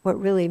what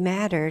really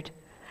mattered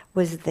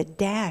was the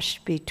dash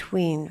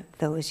between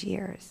those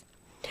years.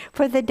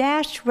 For the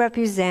dash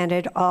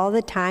represented all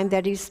the time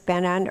that he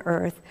spent on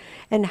earth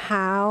and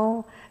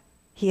how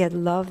he had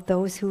loved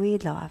those who he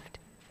loved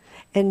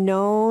and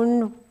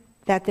known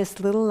that this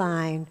little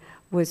line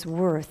was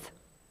worth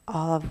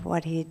all of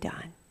what he had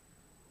done.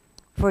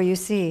 For you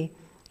see,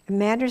 it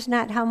matters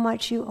not how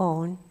much you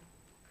own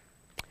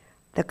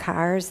the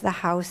cars, the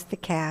house, the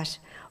cash.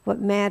 What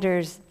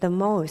matters the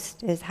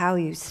most is how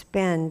you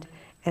spend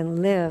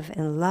and live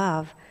and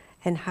love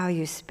and how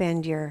you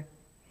spend your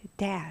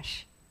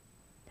dash.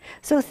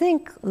 So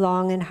think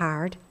long and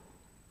hard.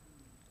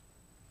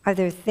 Are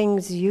there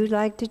things you'd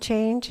like to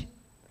change?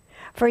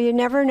 For you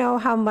never know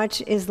how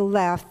much is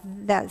left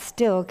that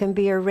still can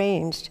be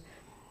arranged.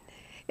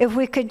 If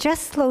we could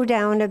just slow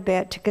down a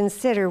bit to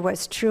consider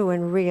what's true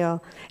and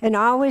real, and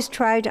always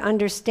try to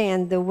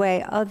understand the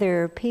way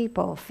other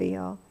people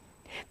feel.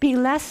 Be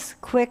less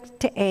quick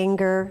to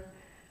anger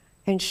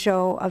and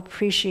show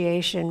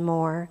appreciation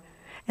more,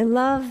 and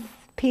love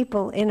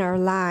people in our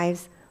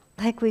lives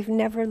like we've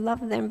never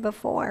loved them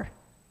before.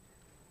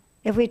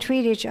 If we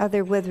treat each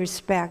other with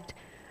respect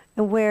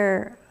and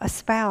wear a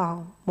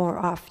smile more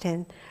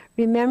often,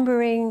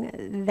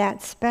 remembering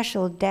that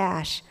special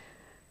dash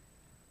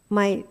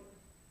might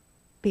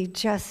be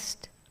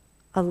just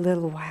a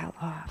little while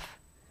off.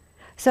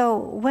 So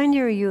when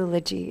your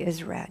eulogy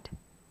is read,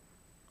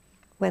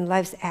 when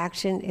life's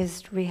action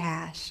is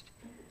rehashed,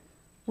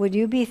 would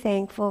you be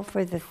thankful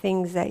for the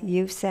things that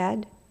you've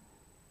said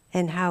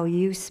and how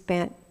you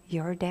spent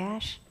your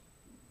dash?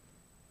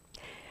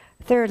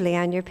 Thirdly,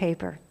 on your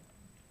paper,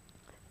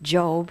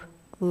 Job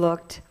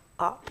looked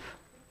up.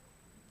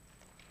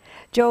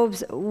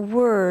 Job's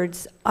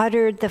words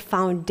uttered the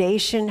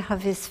foundation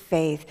of his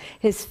faith.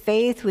 His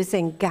faith was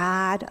in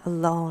God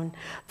alone.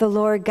 The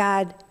Lord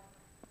God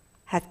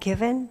hath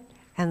given,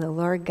 and the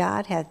Lord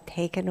God hath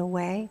taken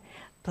away.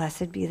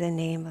 Blessed be the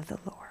name of the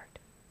Lord.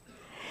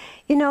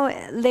 You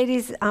know,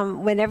 ladies,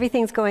 when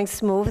everything's going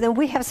smooth, and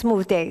we have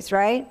smooth days,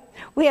 right?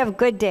 We have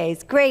good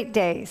days, great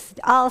days,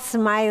 all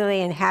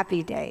smiley and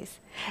happy days.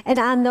 And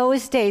on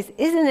those days,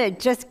 isn't it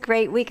just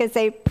great? We can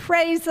say,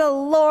 praise the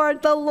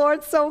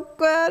Lord's so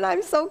good.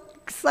 I'm so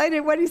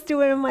excited what he's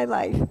doing in my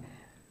life.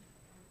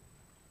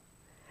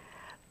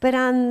 But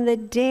on the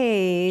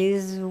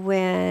days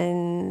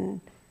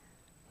when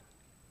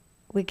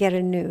we get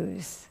a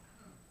news,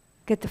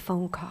 get the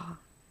phone call,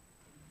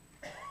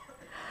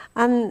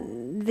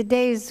 on the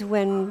days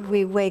when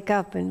we wake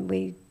up and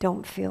we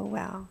don't feel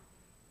well,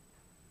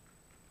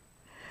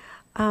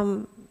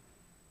 on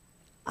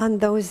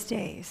those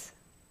days,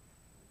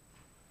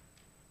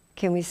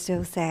 can we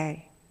still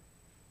say,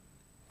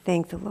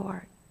 thank the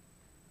Lord.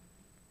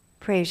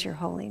 Praise your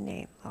holy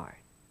name, Lord.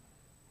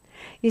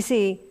 You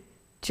see,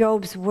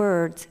 Job's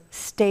words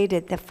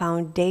stated the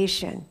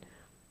foundation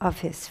of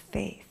his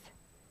faith.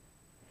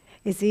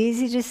 It's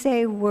easy to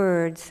say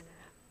words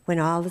when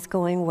all is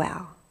going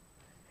well,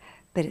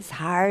 but it's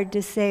hard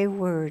to say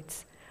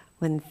words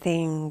when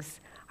things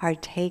are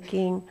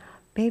taking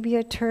maybe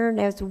a turn,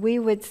 as we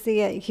would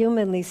see it,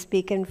 humanly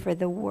speaking, for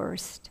the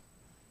worst.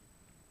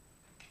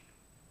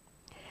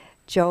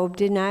 Job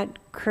did not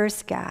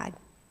curse God,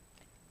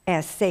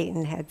 as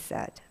Satan had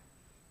said.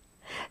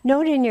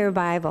 Note in your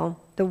Bible,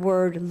 the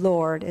word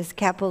Lord is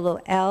capital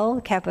L,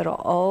 capital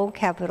O,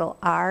 capital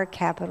R,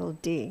 capital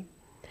D.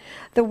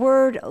 The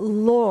word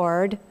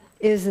Lord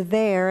is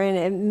there, and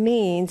it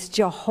means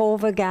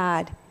Jehovah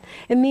God.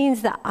 It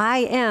means the I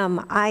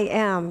am, I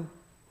am.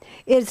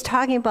 It's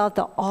talking about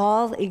the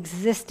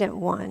all-existent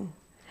one,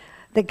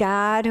 the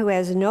God who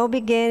has no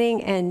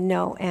beginning and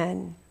no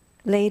end.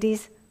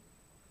 Ladies,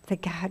 the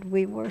God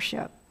we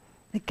worship,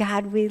 the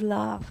God we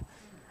love,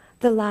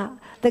 the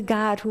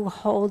God who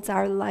holds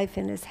our life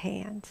in his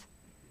hands.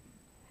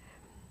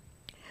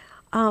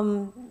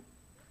 31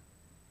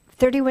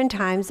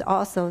 times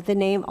also the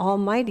name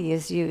Almighty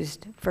is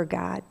used for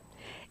God.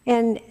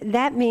 And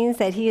that means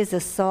that he is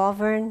a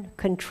sovereign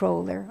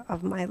controller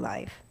of my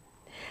life.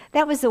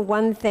 That was the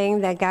one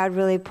thing that God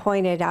really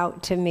pointed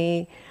out to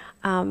me,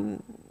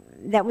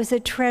 that was a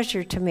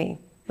treasure to me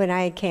when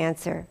I had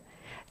cancer,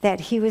 that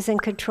he was in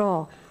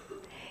control.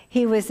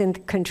 He was in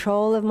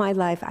control of my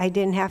life. I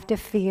didn't have to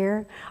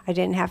fear. I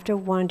didn't have to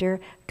wonder.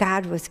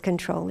 God was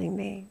controlling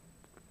me.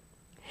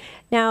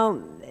 Now,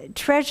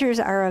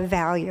 treasures are of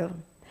value.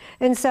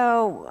 And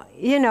so,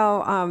 you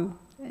know,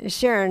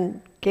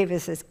 Sharon gave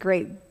us this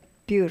great,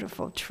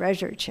 beautiful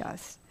treasure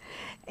chest.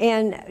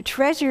 And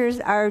treasures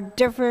are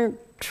different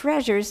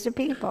treasures to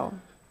people.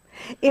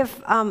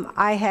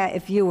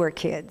 If you were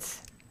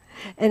kids,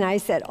 and I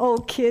said, oh,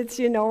 kids,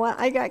 you know what?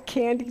 I got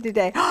candy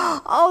today.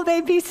 Oh,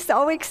 they'd be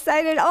so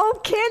excited.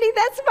 Oh, candy,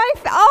 that's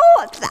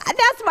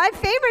my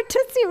favorite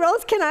Tootsie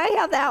Rolls. Can I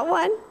have that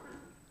one?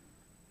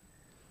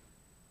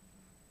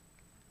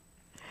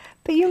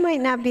 But you might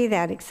not be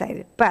that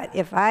excited. But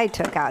if I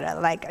took out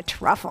a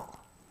truffle,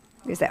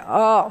 you say,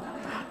 oh,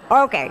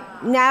 okay,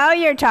 now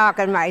you're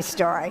talking my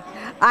story.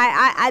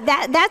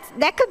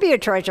 That could be a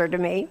treasure to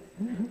me.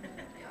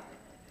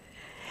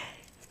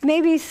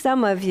 Maybe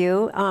some of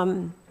you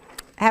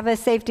have a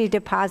safety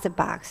deposit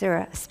box or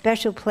a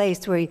special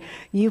place where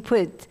you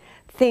put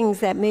things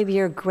that maybe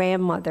your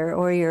grandmother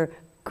or your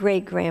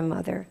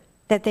great-grandmother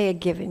that they had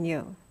given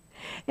you.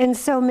 And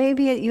so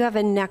maybe you have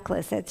a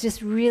necklace that's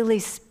just really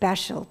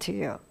special to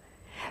you,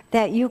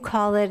 that you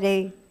call it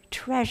a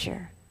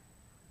treasure.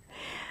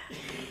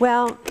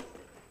 Well,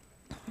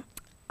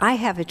 I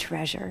have a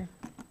treasure.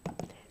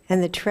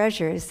 And the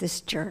treasure is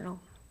this journal.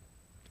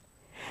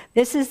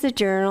 This is the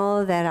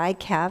journal that I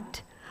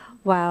kept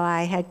while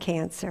I had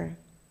cancer.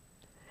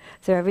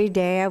 So every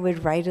day I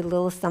would write a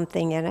little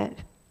something in it.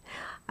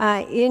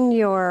 In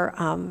your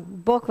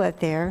booklet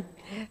there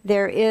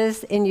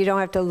is, and you don't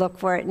have to look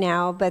for it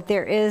now, but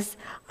there is,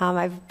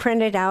 I've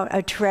printed out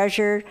a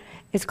treasure.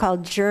 It's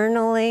called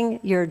Journaling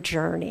Your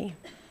Journey.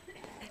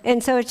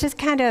 And so it's just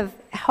kind of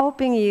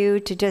helping you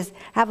to just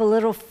have a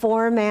little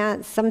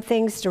format, some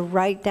things to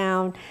write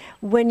down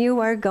when you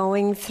are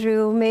going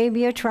through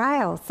maybe a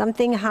trial,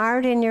 something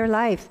hard in your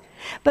life,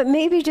 but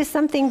maybe just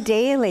something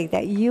daily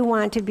that you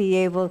want to be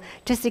able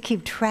just to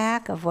keep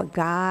track of what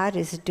God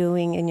is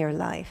doing in your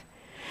life.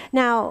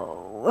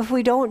 Now, if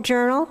we don't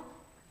journal,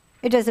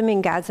 it doesn't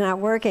mean God's not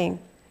working.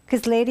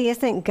 Because, lady,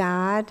 isn't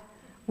God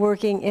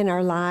working in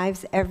our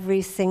lives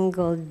every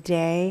single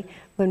day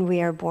when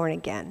we are born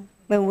again?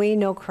 When we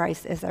know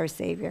Christ as our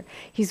Savior.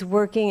 He's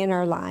working in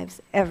our lives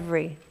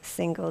every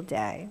single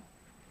day.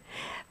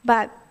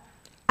 But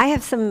I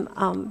have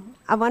some,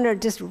 I want to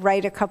just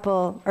read a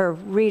couple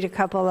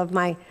of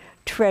my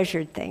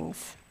treasured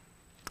things.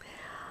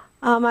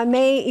 On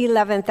May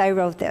 11th, I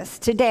wrote this.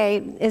 Today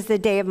is the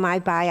day of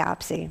my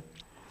biopsy.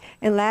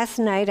 And last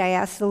night, I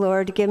asked the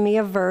Lord to give me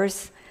a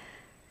verse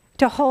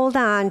to hold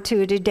on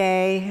to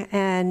today.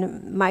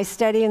 And my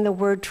study in the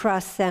word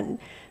trust sent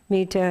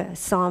me to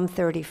Psalm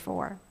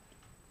 34.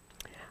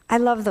 I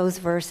love those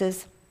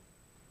verses.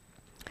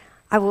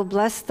 I will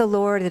bless the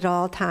Lord at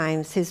all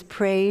times. His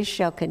praise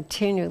shall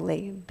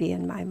continually be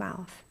in my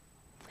mouth.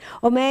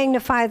 Oh,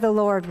 magnify the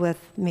Lord with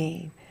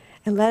me,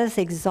 and let us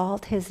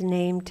exalt his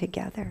name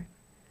together.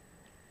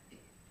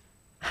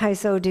 I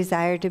so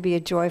desire to be a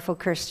joyful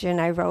Christian,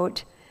 I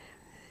wrote,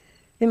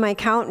 in my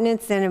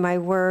countenance and in my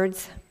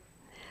words.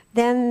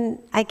 Then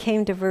I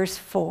came to verse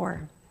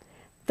 4.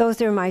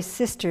 Those are my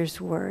sister's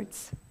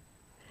words.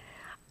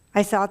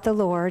 I sought the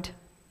Lord,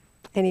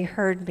 and he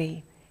heard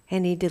me,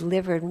 and he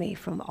delivered me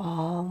from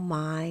all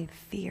my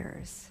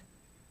fears.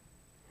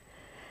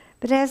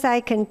 But as I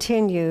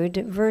continued,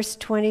 verse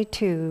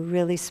 22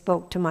 really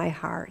spoke to my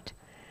heart.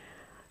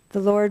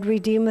 The Lord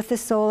redeemeth the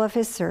soul of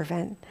his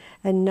servant,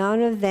 and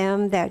none of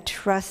them that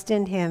trust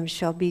in him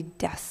shall be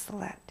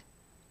desolate.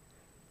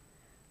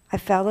 I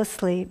fell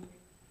asleep,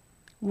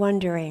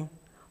 wondering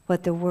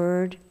what the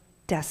word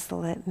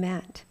desolate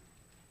meant.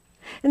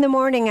 In the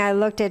morning, I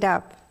looked it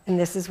up, and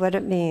this is what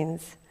it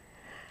means.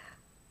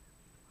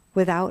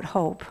 Without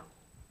hope.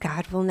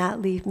 God will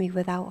not leave me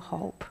without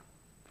hope.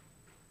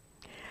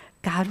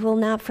 God will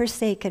not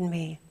forsaken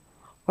me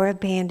or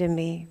abandon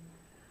me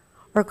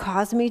or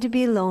cause me to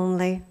be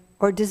lonely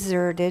or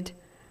deserted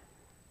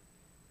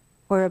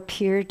or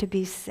appear to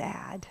be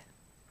sad.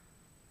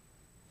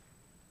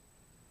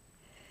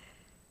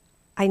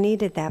 I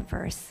needed that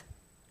verse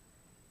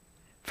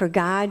for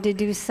God to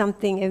do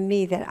something in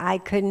me that I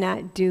could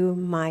not do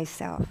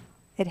myself.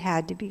 It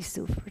had to be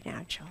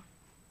supernatural.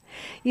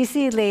 You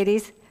see,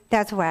 ladies,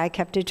 that's why I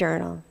kept a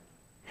journal,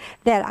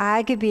 that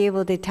I could be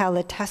able to tell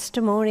a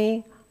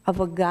testimony of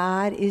what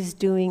God is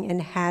doing and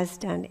has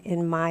done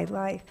in my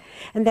life,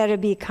 and that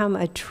it become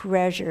a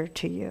treasure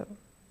to you.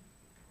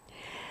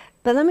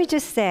 But let me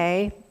just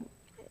say,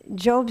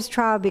 Job's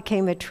trial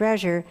became a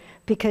treasure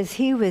because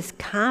he was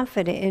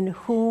confident in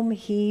whom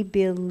he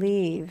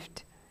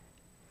believed.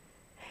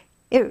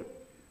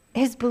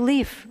 His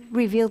belief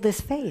revealed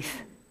his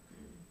faith.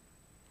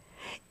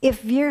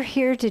 If you're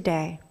here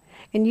today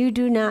and you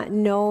do not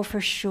know for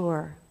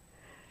sure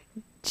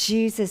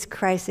Jesus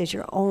Christ is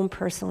your own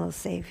personal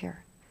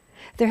Savior,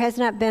 there has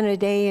not been a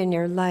day in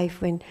your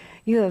life when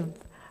you have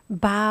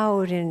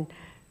bowed and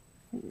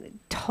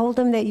told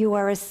him that you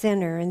are a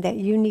sinner and that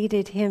you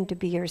needed him to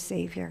be your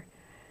Savior,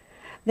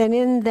 then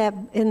in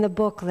the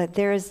booklet,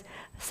 there's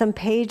some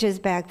pages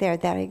back there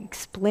that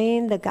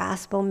explain the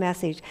gospel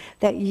message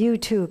that you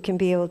too can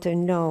be able to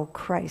know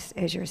Christ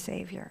as your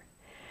Savior.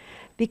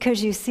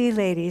 Because you see,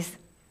 ladies,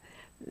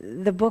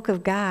 the book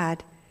of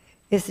God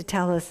is to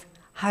tell us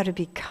how to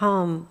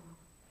become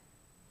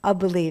a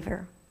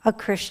believer, a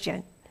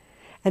Christian.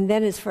 And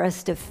then it's for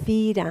us to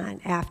feed on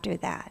after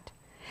that.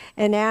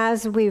 And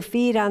as we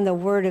feed on the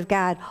Word of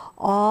God,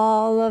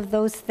 all of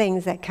those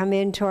things that come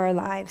into our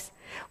lives,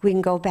 we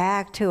can go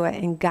back to it,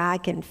 and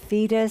God can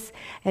feed us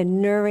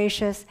and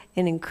nourish us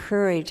and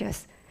encourage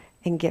us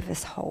and give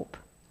us hope.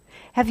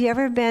 Have you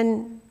ever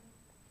been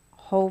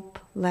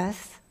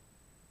hopeless?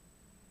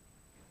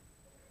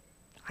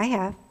 I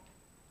have.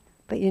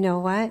 But you know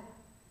what?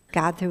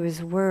 God, through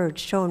his word,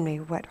 showed me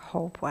what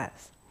hope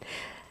was.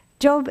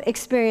 Job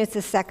experienced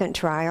a second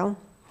trial.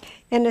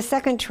 And the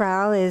second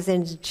trial is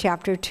in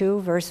chapter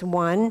 2, verse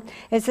 1.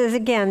 It says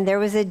again, there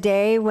was a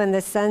day when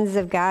the sons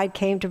of God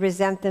came to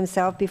present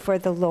themselves before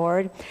the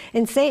Lord.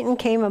 And Satan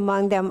came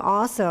among them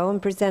also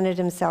and presented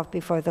himself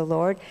before the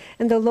Lord.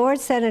 And the Lord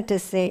said unto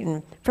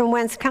Satan, from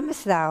whence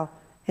comest thou?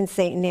 And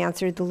Satan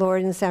answered the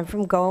Lord and said,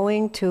 from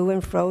going to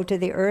and fro to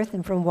the earth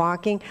and from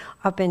walking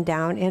up and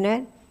down in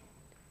it.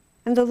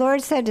 And the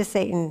Lord said to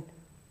Satan,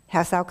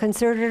 hast thou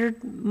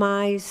considered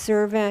my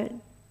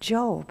servant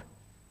Job?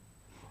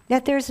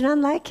 that there's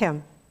none like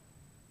him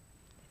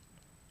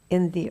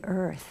in the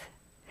earth.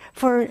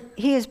 For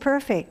he is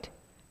perfect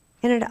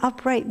and an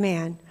upright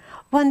man,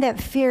 one that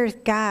fears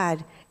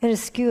God and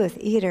escheweth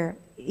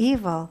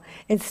evil,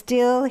 and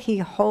still he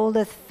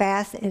holdeth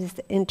fast in his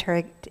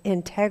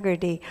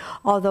integrity.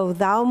 Although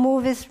thou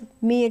movest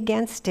me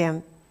against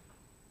him,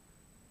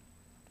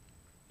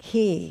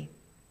 he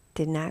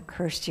did not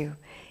curse you.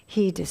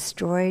 He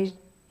destroyed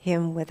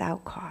him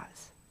without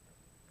cause.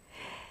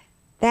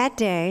 That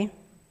day,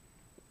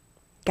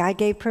 God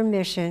gave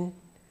permission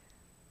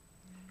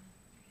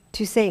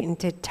to Satan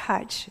to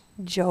touch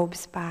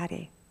Job's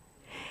body.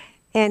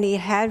 And he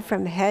had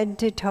from head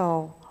to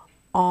toe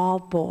all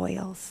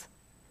boils.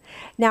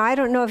 Now, I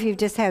don't know if you've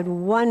just had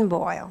one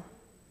boil,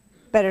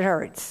 but it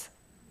hurts.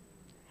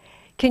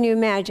 Can you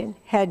imagine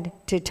head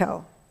to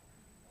toe?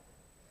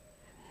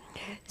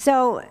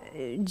 So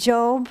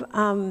Job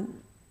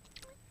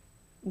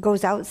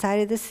goes outside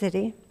of the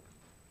city,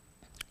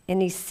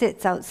 and he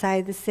sits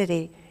outside the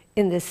city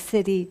in the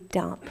city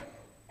dump.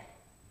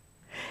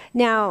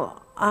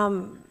 Now,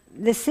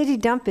 the city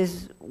dump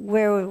is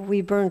where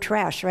we burn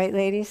trash, right,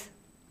 ladies?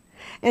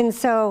 And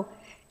so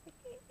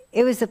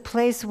it was a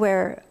place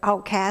where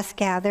outcasts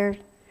gathered.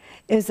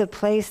 It was a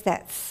place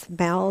that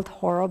smelled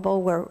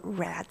horrible, where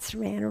rats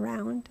ran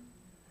around.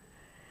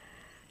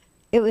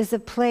 It was a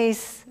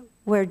place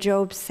where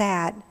Job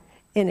sat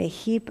in a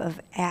heap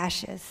of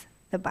ashes,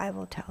 the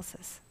Bible tells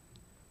us.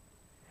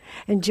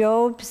 And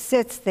Job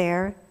sits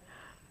there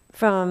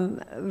from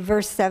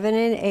verse 7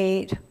 and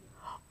 8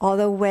 all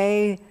the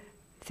way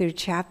through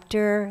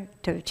chapter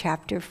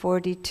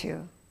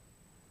 42.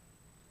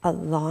 A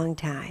long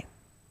time.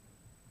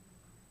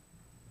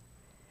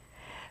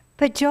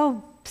 But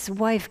Job's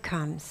wife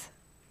comes.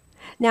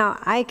 Now,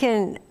 I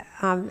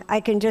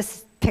can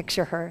just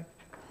picture her.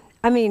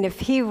 I mean, if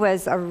he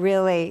was a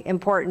really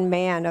important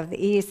man of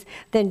the East,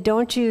 then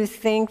don't you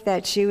think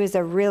that she was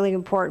a really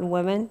important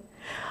woman?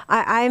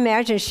 I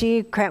imagine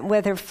she went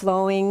with her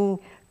flowing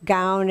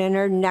gown and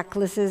her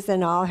necklaces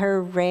and all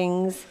her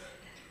rings.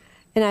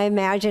 And I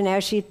imagine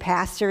as she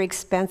passed her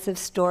expensive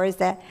stores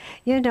that,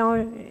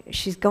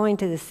 she's going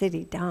to the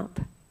city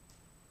dump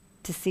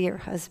to see her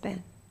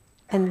husband.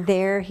 And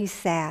there he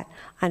sat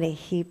on a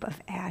heap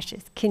of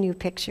ashes. Can you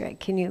picture it?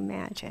 Can you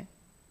imagine?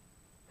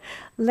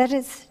 Let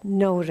us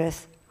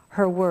notice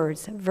her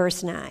words,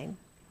 verse 9.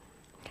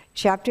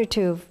 Chapter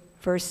 2,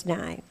 verse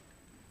 9.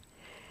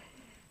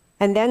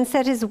 And then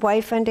said his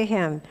wife unto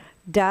him,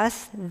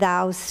 Dost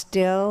thou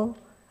still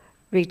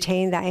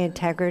retain thy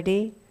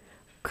integrity?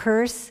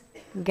 Curse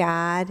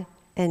God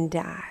and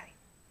die.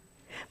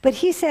 But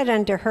he said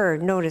unto her,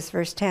 notice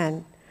verse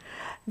 10,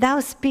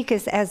 Thou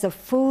speakest as a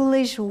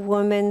foolish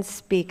woman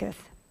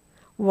speaketh.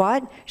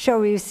 What? Shall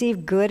we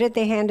receive good at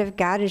the hand of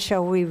God, and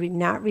shall we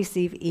not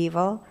receive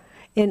evil?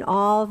 In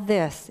all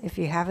this, if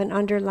you haven't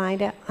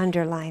underlined it,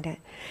 underline it.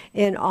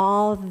 In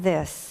all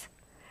this,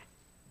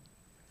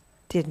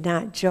 did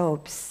not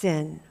Job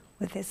sin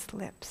with his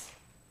lips?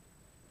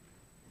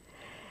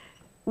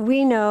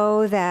 We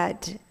know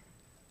that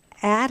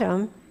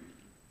Adam,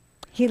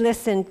 he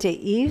listened to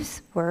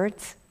Eve's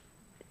words.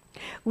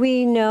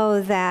 We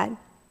know that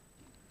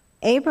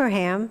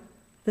Abraham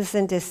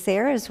listened to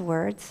Sarah's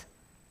words.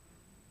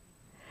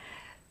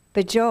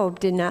 But Job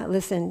did not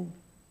listen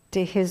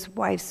to his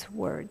wife's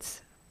words.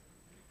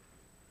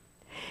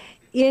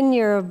 In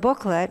your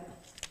booklet,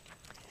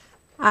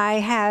 I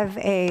have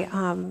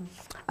a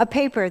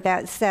paper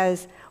that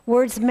says,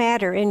 Words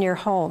matter in your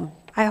home.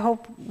 I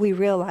hope we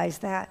realize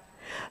that.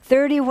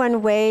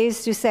 31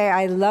 ways to say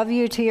I love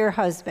you to your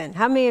husband.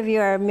 How many of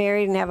you are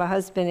married and have a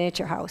husband at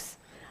your house?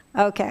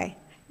 Okay,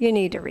 you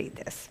need to read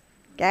this,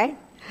 okay?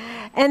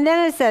 And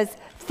then it says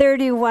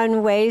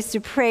 31 ways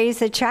to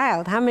praise a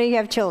child. How many of you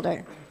have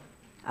children?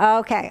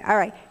 Okay, all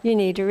right, you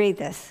need to read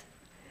this.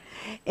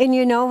 And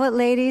you know what,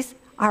 ladies?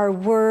 Our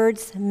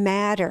words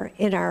matter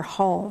in our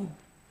home.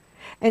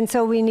 And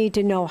so we need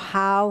to know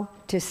how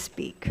to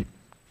speak.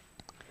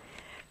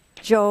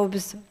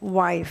 Job's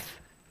wife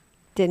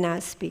did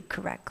not speak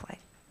correctly.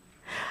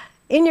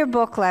 In your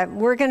booklet,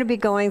 we're going to be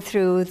going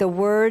through the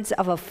words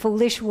of a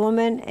foolish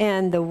woman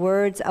and the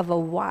words of a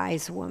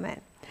wise woman.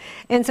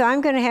 And so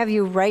I'm going to have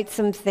you write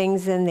some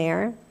things in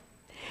there.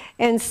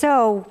 And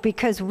so,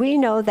 because we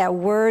know that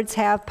words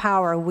have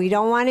power, we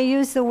don't want to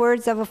use the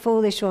words of a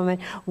foolish woman.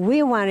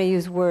 We want to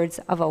use words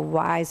of a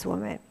wise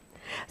woman.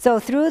 So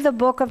through the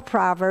book of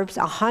Proverbs,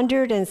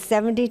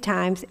 170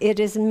 times it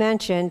is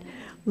mentioned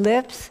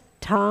lips,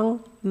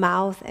 tongue,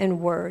 mouth, and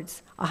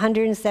words.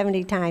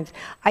 170 times.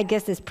 I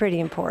guess it's pretty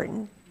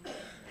important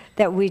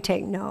that we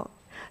take note.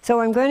 So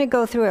I'm going to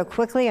go through it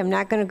quickly. I'm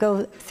not going to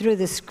go through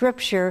the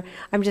scripture.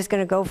 I'm just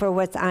going to go for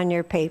what's on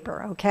your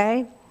paper,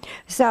 okay?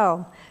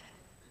 So,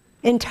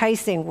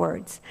 enticing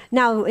words.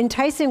 Now,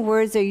 enticing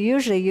words are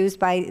usually used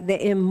by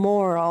the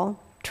immoral,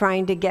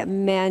 trying to get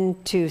men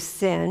to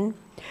sin.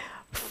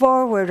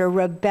 Forward or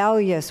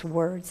rebellious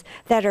words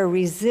that are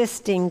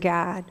resisting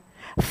God.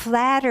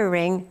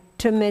 Flattering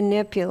to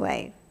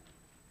manipulate.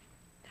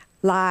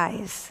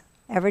 Lies.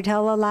 Ever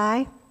tell a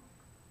lie?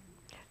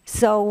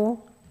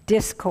 sow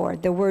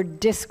discord. The word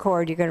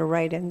discord you're going to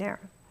write in there.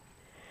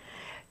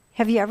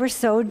 Have you ever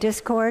sowed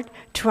discord,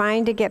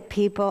 trying to get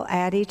people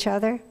at each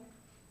other?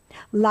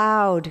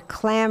 Loud,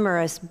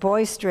 clamorous,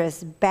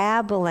 boisterous,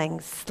 babbling,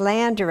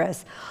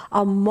 slanderous,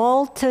 a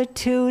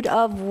multitude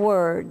of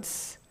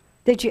words.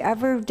 Did you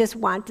ever just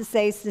want to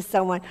say to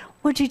someone,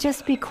 would you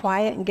just be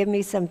quiet and give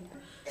me some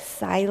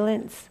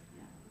silence?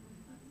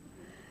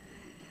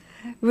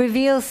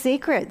 Reveal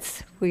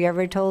secrets. Were you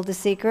ever told a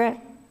secret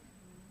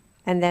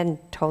and then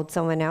told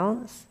someone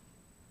else?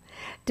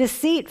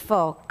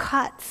 Deceitful,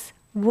 cuts,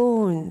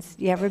 wounds.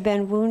 You ever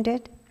been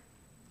wounded?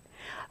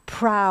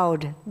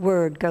 Proud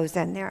word goes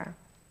in there.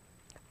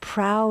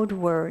 Proud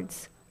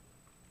words.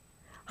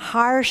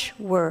 Harsh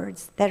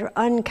words that are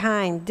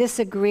unkind,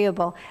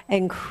 disagreeable,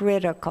 and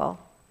critical.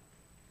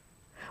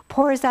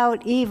 Pours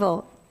out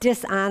evil,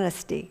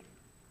 dishonesty.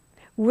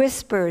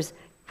 Whispers,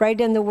 right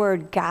in the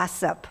word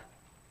gossip.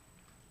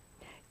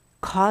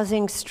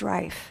 Causing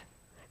strife.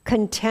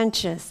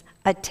 Contentious,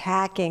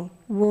 attacking,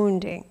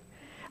 wounding.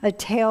 A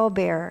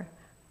talebearer.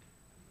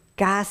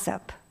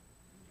 Gossip.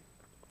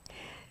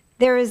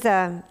 There is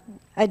a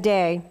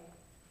day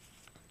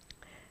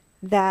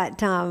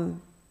that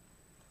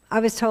I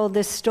was told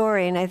this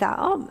story, and I thought,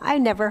 oh, I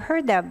never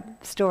heard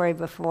that story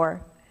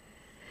before.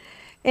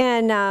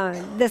 And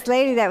this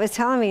lady that was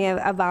telling me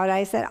about it,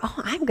 I said, oh,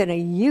 I'm going to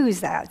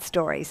use that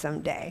story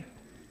someday.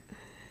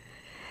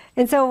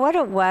 And so what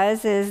it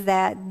was is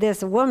that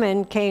this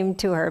woman came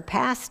to her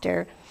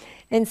pastor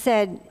and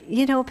said,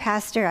 you know,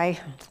 Pastor,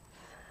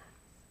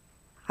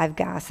 I've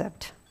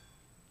gossiped.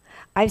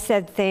 I've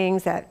said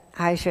things that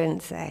I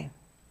shouldn't say.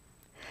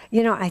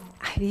 You know,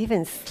 I've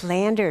even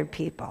slandered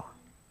people.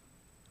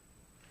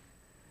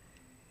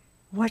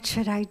 What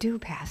should I do,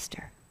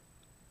 Pastor?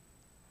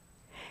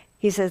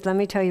 He says, let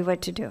me tell you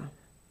what to do.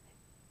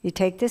 You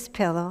take this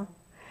pillow,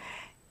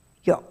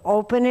 you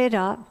open it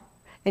up,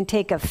 and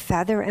take a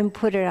feather and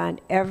put it on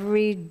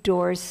every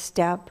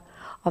doorstep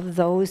of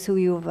those who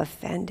you have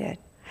offended.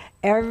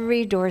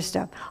 Every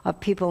doorstep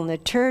of people in the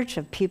church,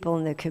 of people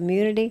in the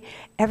community,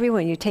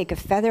 everyone. You take a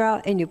feather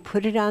out and you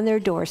put it on their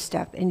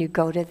doorstep and you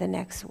go to the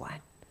next one.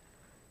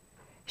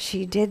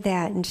 She did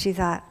that and she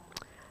thought,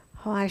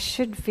 oh, I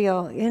should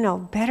feel,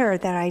 better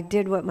that I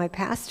did what my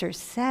pastor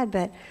said,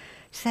 but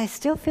she said, I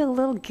still feel a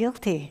little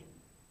guilty.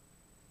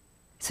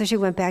 So she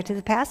went back to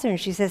the pastor and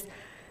she says,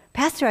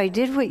 Pastor, I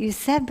did what you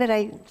said, but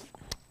I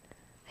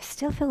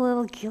still feel a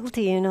little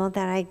guilty, that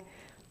I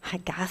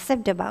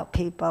gossiped about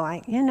people.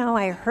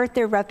 I hurt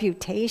their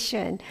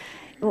reputation.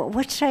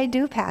 What should I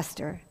do,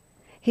 Pastor?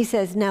 He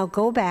says, now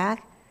go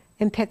back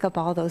and pick up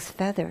all those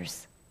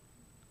feathers.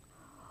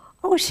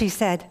 Oh, she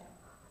said,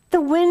 the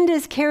wind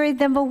has carried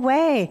them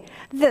away.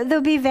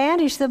 They'll be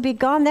vanished. They'll be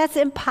gone. That's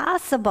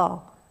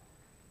impossible.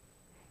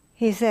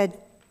 He said,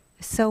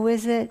 so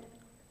is it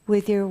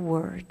with your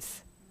words.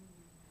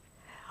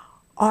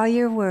 All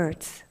your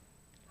words,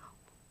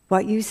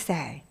 what you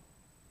say,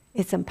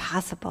 it's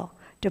impossible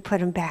to put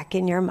them back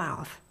in your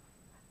mouth.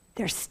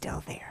 They're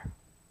still there.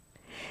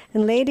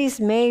 And ladies,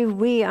 may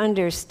we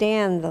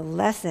understand the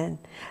lesson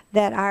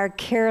that our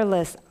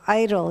careless,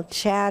 idle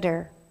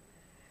chatter,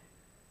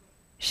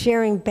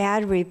 sharing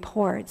bad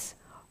reports,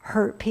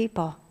 hurt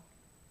people.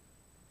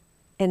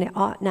 And it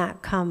ought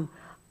not come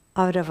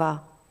out of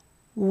a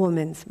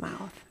woman's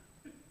mouth.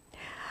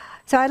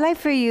 So I'd like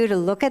for you to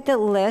look at the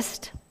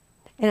list,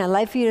 and I'd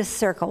like for you to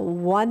circle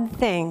one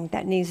thing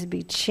that needs to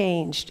be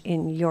changed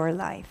in your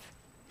life.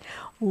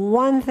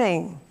 One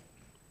thing.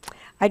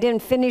 I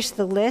didn't finish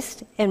the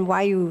list, and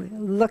while you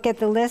look at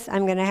the list,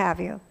 I'm going to have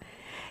you.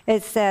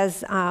 It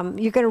says,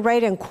 you're going to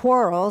write in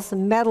quarrels,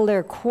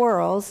 meddler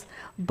quarrels,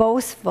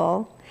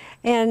 boastful.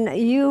 And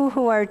you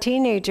who are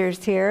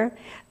teenagers here,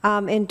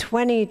 in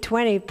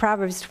 2020,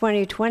 Proverbs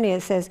 20:20,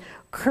 it says,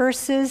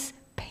 curses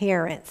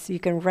parents. You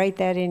can write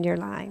that in your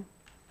line.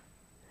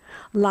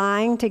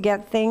 Lying to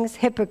get things,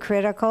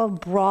 hypocritical,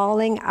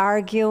 brawling,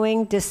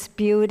 arguing,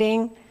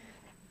 disputing,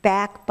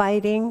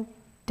 backbiting,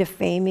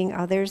 defaming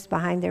others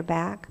behind their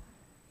back.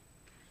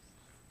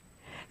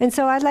 And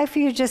so I'd like for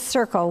you to just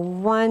circle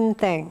one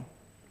thing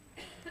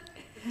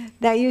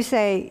that you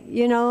say,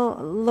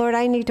 Lord,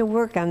 I need to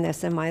work on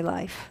this in my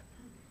life.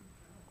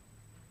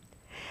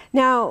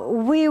 Now,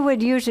 we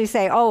would usually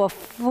say, oh, a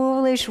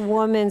foolish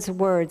woman's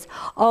words.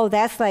 Oh,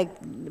 that's like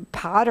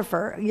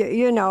Potiphar.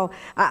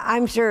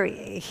 I'm sure,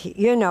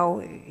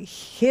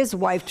 his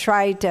wife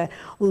tried to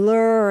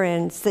lure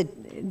and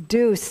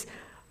seduce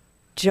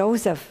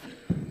Joseph.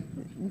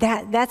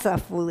 That's a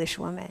foolish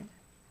woman.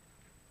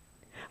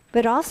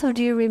 But also,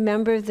 do you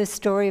remember the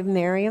story of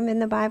Miriam in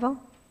the Bible?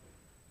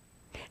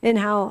 And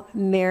how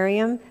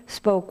Miriam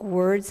spoke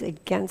words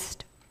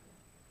against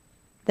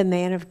the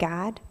man of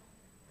God?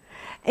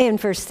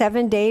 And for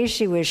 7 days,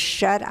 she was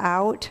shut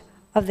out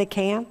of the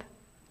camp.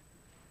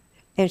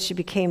 And she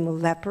became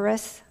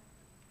leprous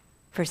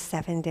for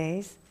 7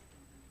 days.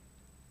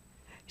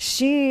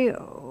 She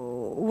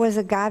was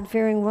a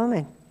God-fearing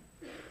woman.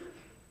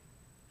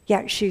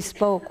 Yet she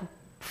spoke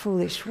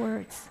foolish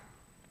words.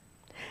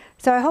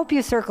 So I hope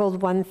you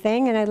circled one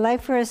thing, and I'd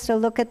like for us to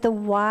look at the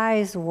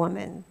wise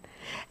woman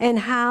and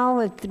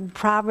how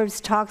Proverbs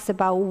talks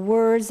about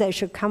words that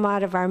should come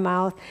out of our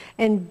mouth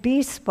and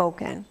be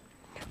spoken,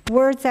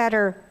 words that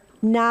are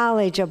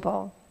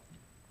knowledgeable.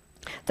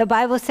 The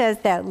Bible says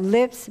that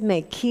lips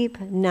may keep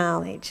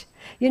knowledge.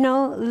 You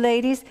know,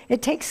 ladies,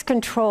 it takes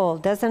control,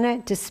 doesn't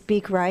it, to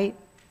speak right?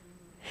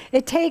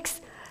 It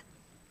takes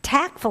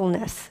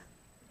tactfulness.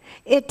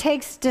 It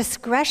takes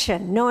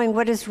discretion, knowing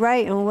what is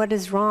right and what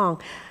is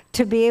wrong,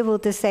 to be able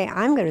to say,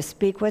 I'm going to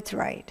speak what's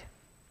right.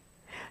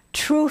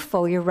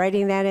 Truthful, you're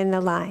writing that in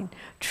the line.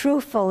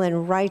 Truthful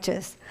and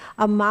righteous.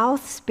 A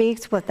mouth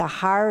speaks what the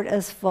heart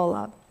is full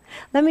of.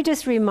 Let me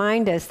just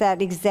remind us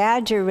that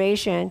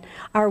exaggeration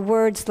are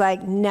words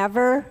like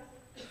never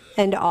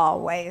and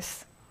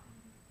always.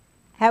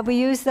 Have we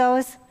used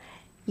those?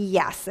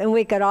 Yes, and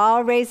we could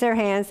all raise our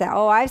hands that,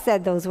 oh, I've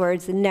said those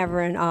words,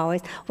 never and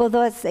always. Well,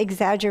 that's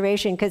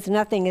exaggeration, because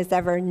nothing is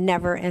ever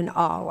never and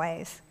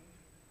always.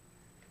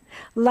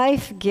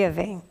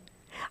 Life-giving.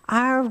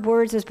 Our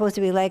words are supposed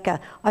to be like a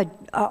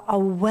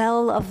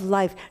well of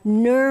life,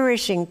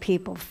 nourishing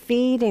people,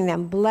 feeding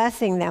them,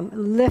 blessing them,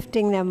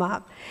 lifting them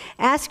up.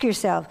 Ask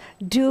yourself,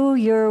 do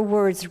your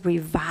words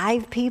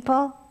revive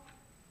people?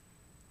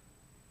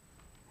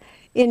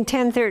 In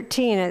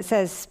 10:13, it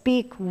says,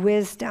 speak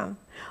wisdom.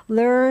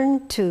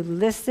 Learn to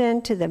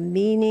listen to the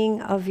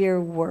meaning of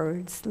your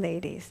words,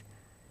 ladies.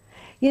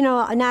 You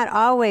know, not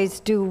always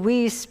do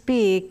we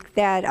speak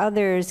that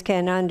others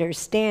can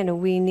understand,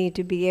 and we need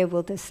to be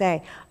able to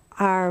say,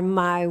 are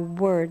my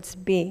words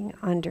being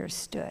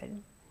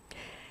understood?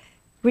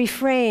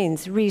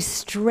 Refrains,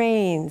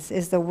 restrains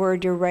is the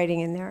word you're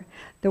writing in there.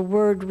 The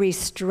word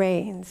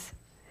restrains.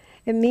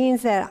 It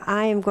means that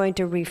I am going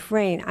to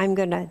refrain. I'm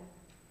going to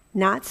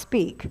not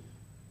speak.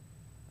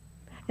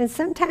 And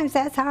sometimes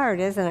that's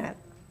hard, isn't it?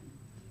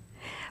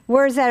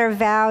 Words that are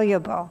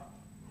valuable.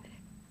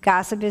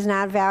 Gossip is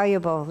not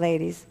valuable,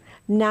 ladies.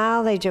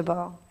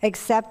 Knowledgeable,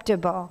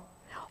 acceptable,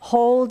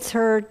 holds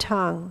her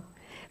tongue.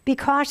 Be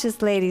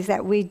cautious, ladies,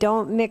 that we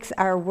don't mix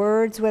our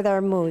words with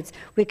our moods.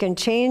 We can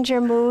change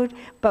your mood,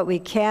 but we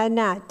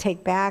cannot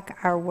take back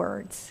our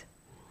words.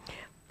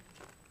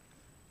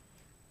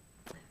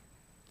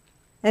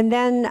 And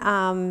then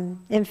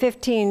in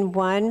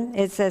 15:1,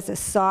 it says a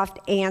soft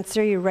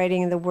answer. You're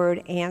writing the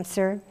word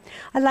answer.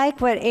 I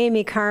like what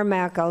Amy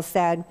Carmichael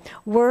said.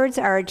 Words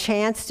are a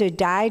chance to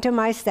die to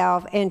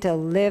myself and to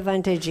live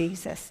unto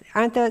Jesus.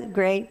 Aren't they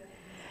great?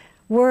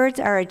 Words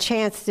are a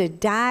chance to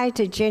die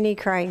to Ginny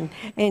Crichton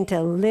and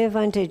to live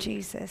unto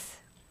Jesus.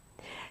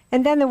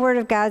 And then the Word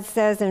of God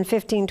says in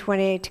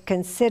 15:28 to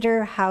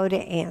consider how to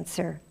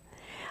answer.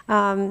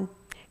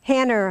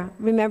 Hannah,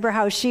 remember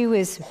how she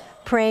was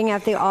praying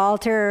at the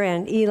altar,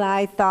 and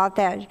Eli thought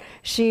that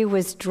she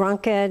was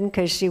drunken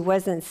because she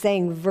wasn't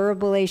saying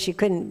verbally, she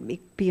couldn't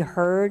be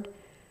heard.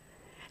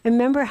 And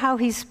remember how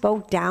he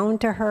spoke down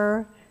to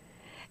her?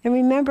 And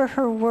remember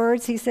her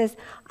words, he says,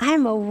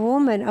 I'm a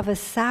woman of a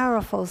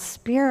sorrowful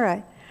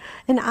spirit,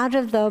 and out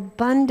of the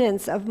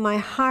abundance of my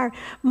heart,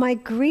 my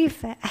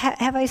grief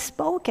have I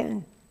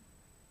spoken.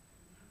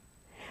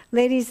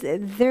 Ladies,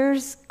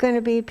 there's going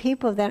to be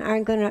people that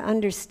aren't going to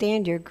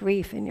understand your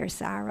grief and your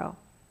sorrow.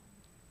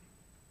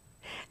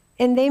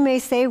 And they may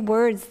say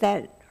words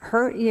that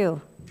hurt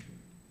you.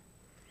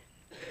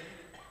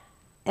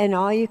 And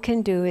all you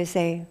can do is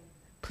say,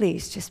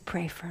 please just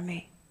pray for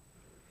me.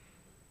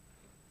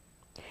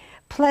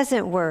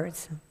 Pleasant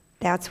words,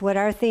 that's what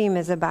our theme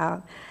is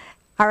about,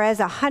 are as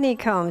a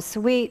honeycomb,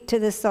 sweet to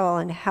the soul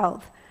and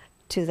health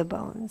to the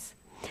bones.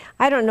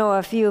 I don't know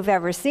if you've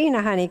ever seen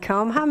a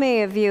honeycomb. How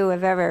many of you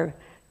have ever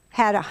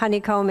had a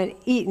honeycomb and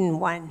eaten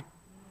one?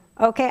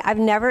 Okay, I've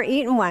never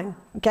eaten one,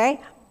 okay?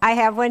 I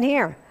have one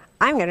here.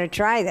 I'm going to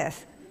try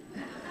this.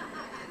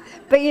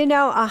 But you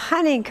know, a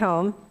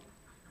honeycomb,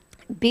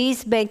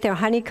 bees make their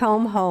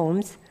honeycomb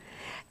homes,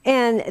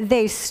 and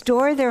they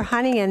store their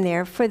honey in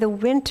there for the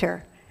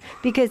winter.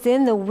 Because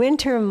in the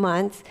winter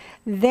months,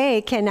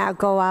 they cannot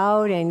go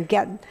out and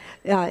get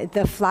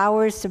the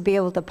flowers to be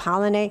able to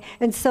pollinate.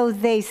 And so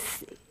they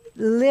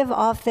live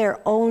off their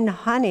own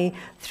honey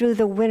through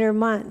the winter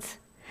months.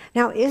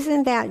 Now,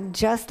 isn't that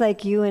just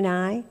like you and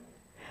I?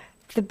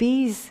 The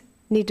bees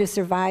need to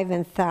survive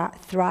and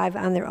thrive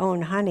on their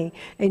own honey.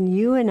 And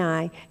you and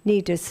I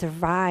need to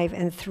survive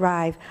and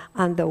thrive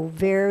on the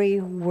very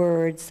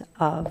words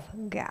of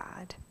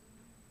God.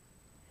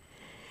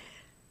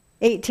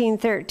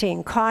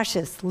 18:13,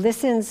 cautious,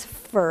 listens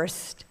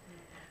first.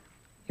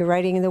 You're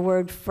writing the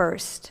word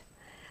first.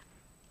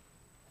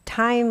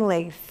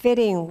 Timely,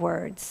 fitting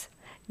words,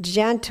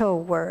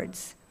 gentle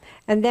words.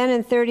 And then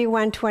in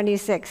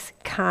 31:26,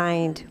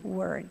 kind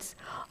words.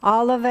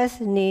 All of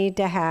us need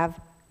to have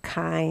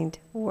kind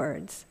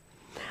words.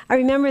 I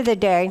remember the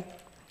day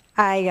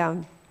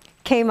I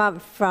came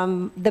up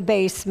from the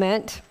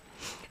basement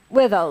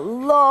with a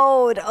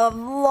load of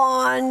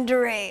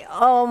laundry.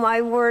 Oh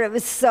my word, it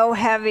was so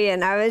heavy,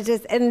 and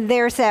and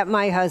there sat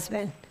my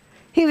husband.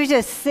 He was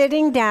just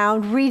sitting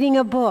down reading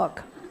a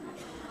book.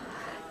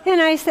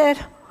 And I said,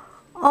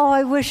 Oh,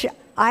 I wish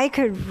I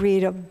could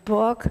read a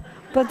book,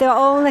 but the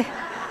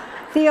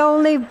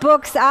only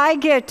books I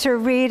get to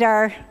read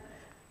are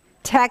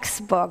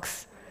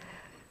textbooks,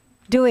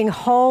 doing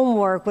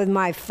homework with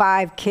my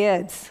 5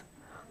 kids.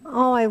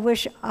 Oh, I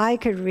wish I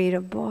could read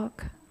a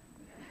book.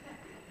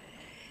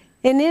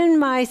 And in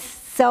my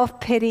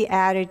self-pity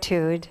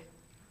attitude,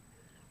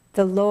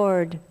 the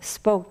Lord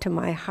spoke to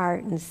my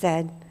heart and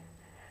said,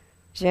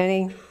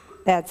 Jenny,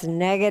 that's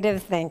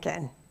negative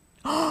thinking.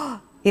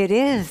 Oh, it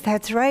is.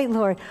 That's right,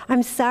 Lord.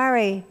 I'm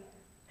sorry.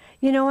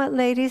 You know what,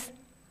 ladies?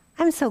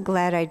 I'm so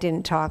glad I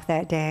didn't talk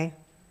that day.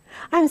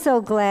 I'm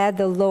so glad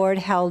the Lord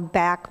held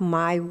back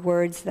my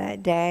words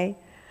that day,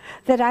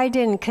 that I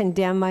didn't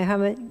condemn my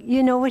husband.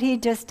 You know what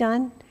he'd just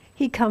done?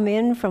 He'd come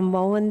in from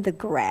mowing the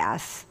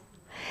grass.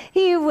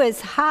 He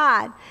was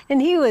hot, and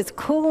he was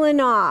cooling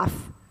off,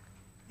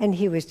 and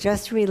he was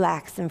just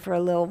relaxing for a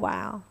little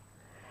while.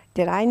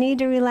 Did I need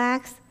to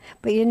relax?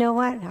 But you know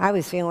what? I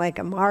was feeling like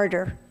a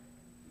martyr.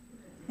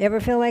 You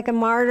ever feel like a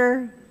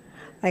martyr?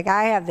 Like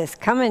I have this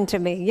coming to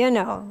me,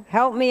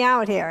 help me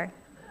out here.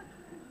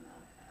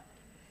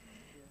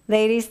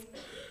 Ladies,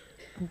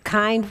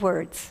 kind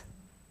words.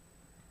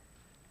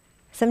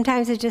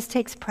 Sometimes it just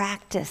takes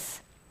practice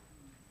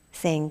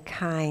saying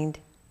kind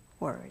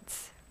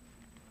words.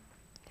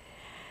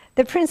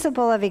 The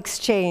principle of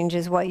exchange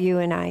is what you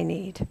and I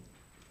need.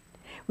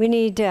 We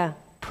need to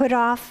put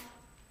off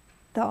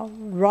the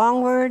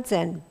wrong words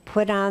and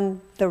put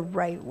on the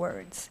right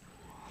words.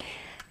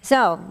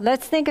 So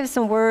let's think of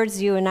some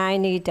words you and I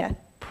need to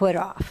put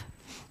off.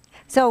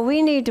 So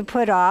we need to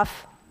put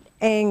off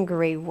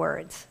angry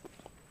words.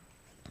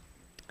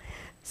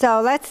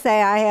 So let's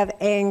say I have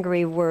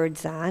angry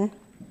words on,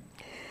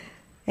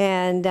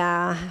 and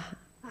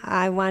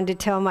I wanted to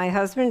tell my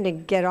husband to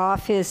get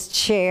off his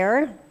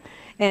chair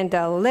and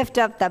to lift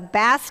up the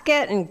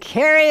basket and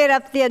carry it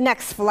up the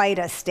next flight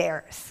of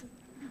stairs.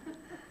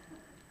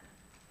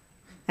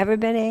 Ever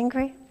been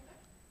angry?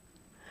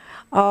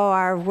 Oh,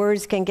 our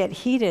words can get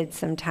heated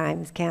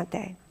sometimes, can't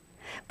they?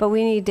 But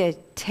we need to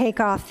take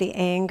off the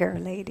anger,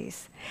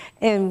 ladies,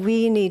 and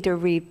we need to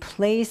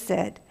replace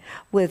it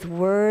with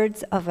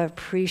words of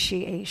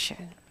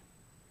appreciation.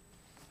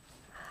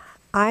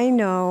 I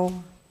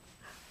know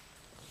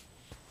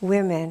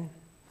women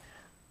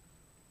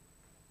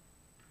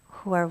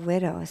who are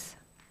widows.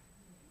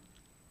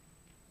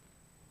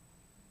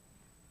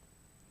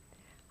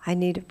 I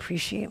need to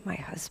appreciate my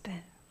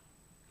husband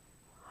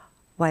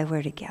while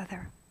we're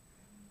together.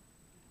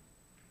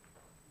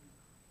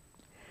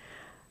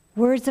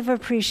 Words of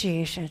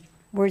appreciation,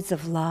 words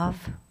of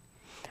love,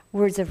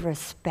 words of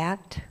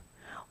respect,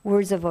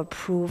 words of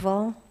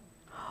approval,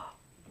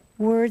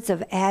 words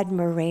of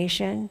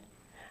admiration.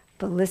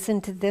 But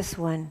listen to this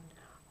one,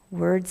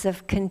 words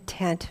of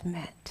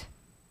contentment.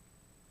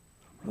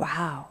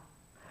 Wow.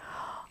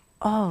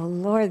 Oh,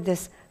 Lord,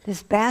 this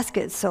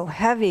basket's so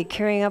heavy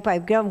carrying up.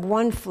 I've got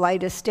one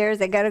flight of stairs.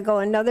 I got to go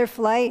another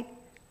flight.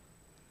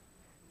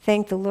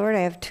 Thank the Lord I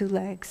have 2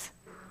 legs.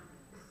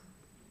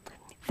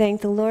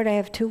 Thank the Lord I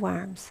have 2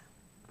 arms.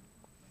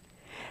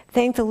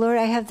 Thank the Lord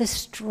I have the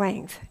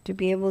strength to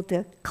be able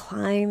to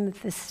climb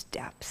the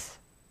steps.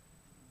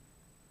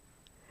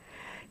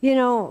 You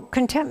know,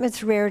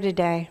 contentment's rare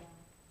today.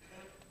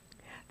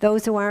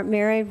 Those who aren't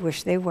married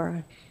wish they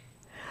were.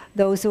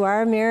 Those who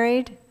are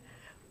married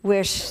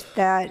wish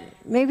that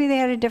maybe they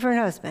had a different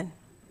husband.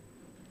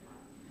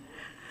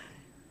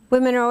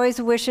 Women are always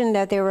wishing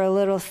that they were a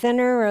little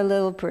thinner or a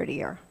little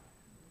prettier.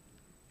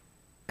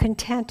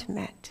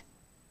 Contentment.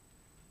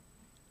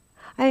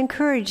 I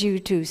encourage you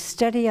to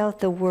study out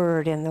the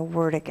Word and the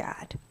Word of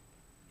God,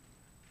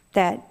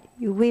 that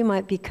we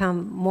might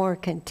become more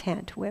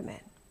content women.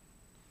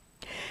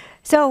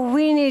 So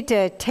we need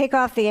to take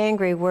off the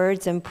angry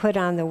words and put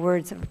on the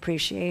words of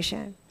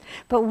appreciation.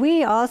 But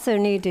we also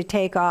need to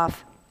take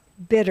off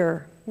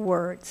bitter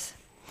words,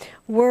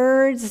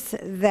 words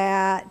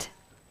that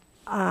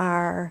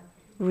are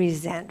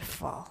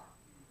resentful.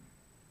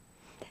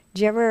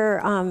 Do you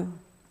ever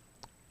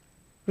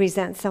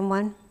resent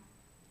someone?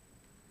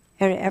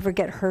 Ever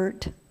get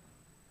hurt?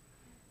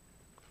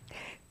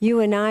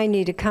 You and I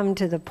need to come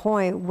to the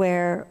point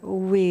where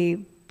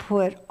we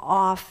put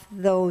off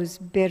those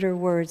bitter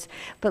words.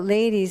 But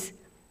ladies,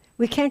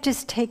 we can't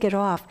just take it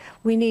off.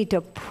 We need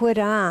to put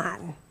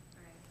on.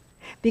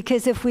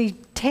 Because if we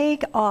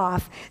take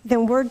off,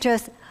 then we're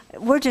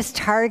just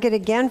target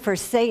again for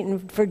Satan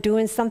for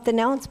doing something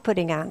else,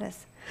 putting on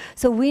us.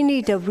 So we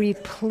need to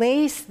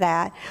replace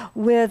that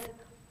with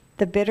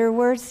the bitter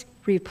words,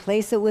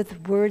 replace it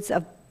with words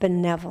of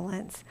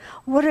benevolence.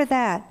 What are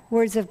that?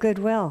 Words of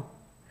goodwill.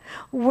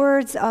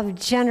 Words of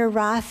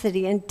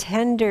generosity and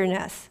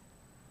tenderness.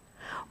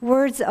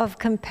 Words of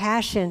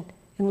compassion.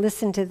 And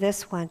listen to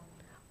this one.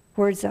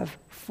 Words of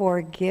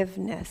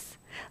forgiveness.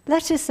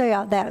 Let's just say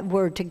out that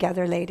word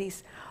together,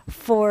 ladies.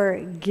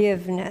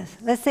 Forgiveness.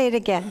 Let's say it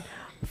again.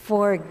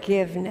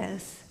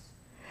 Forgiveness.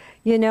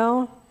 You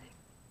know,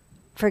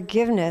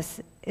 forgiveness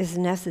is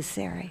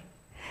necessary,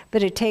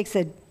 but it takes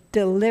a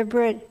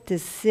deliberate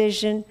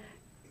decision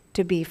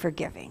to be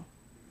forgiving.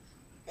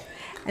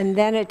 And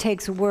then it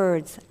takes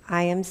words,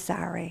 I am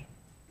sorry.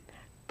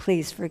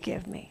 Please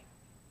forgive me.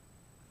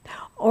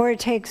 Or it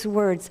takes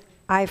words,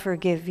 I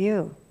forgive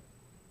you.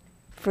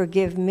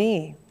 Forgive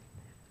me.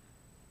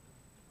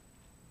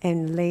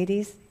 And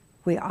ladies,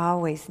 we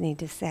always need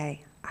to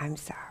say, I'm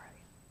sorry.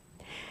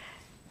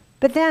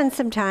 But then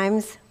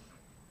sometimes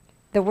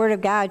the Word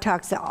of God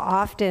talks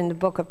often in the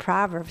book of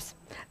Proverbs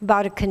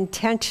about a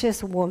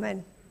contentious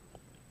woman.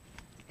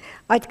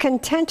 A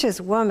contentious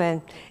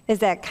woman is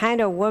that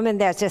kind of woman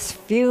that's just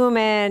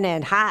fuming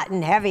and hot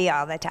and heavy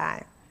all the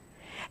time.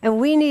 And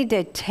we need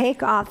to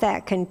take off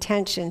that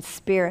contention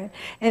spirit,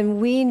 and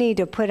we need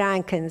to put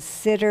on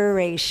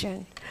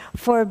consideration,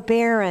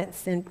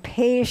 forbearance, and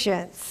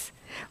patience.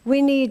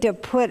 We need to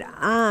put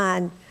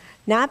on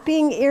not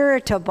being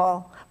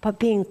irritable, but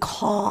being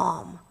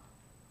calm.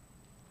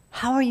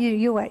 How are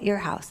you at your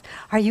house?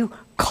 Are you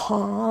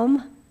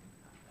calm?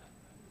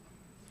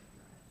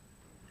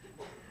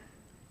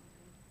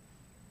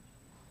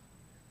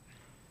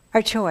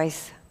 Our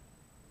choice.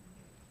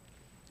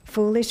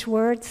 Foolish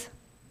words,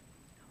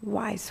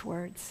 wise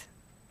words.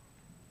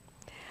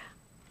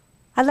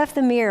 I left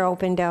the mirror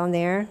open down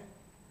there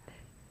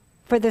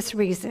for this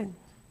reason.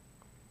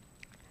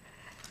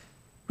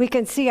 We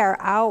can see our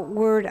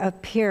outward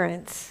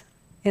appearance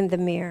in the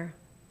mirror,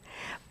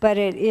 but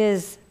it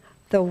is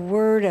the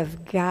Word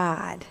of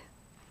God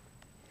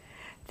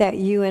that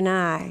you and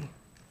I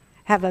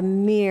have a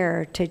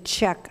mirror to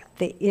check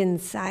the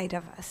inside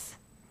of us.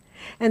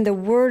 And the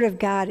Word of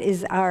God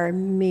is our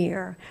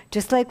mirror.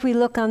 Just like we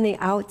look on the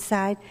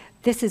outside,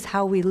 this is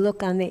how we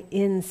look on the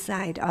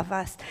inside of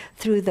us,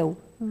 through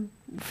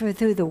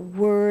the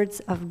words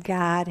of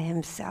God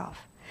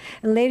Himself.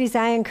 And ladies,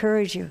 I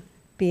encourage you,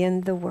 be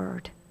in the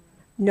Word.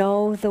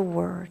 Know the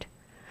Word.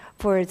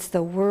 For it's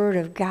the Word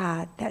of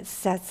God that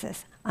sets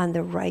us on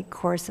the right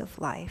course of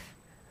life.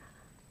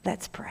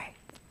 Let's pray.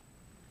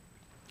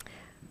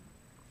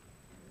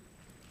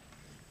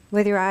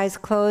 With your eyes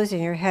closed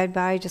and your head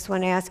bowed, I just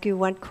want to ask you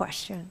one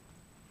question.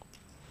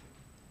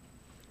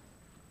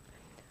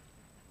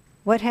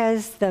 What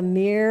has the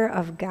mirror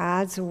of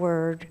God's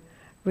Word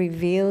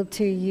revealed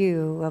to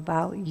you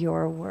about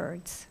your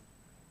words?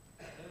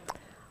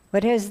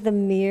 What has the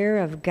mirror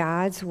of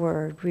God's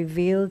Word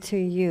revealed to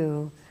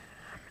you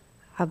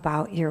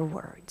about your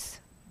words?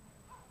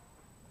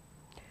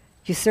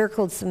 You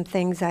circled some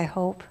things, I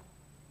hope.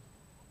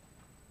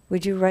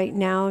 Would you right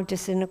now,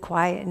 just in the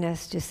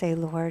quietness, just say,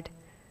 Lord,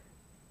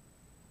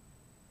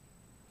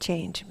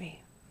 change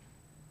me.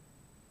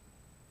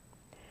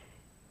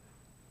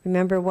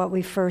 Remember what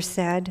we first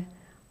said?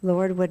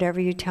 Lord,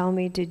 whatever you tell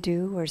me to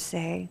do or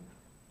say,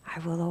 I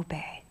will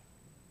obey.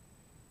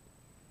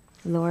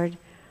 Lord,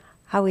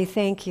 how we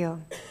thank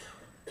you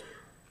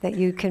that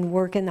you can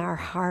work in our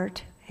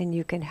heart and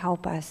you can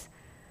help us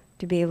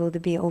to be able to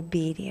be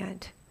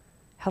obedient.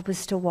 Help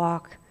us to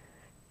walk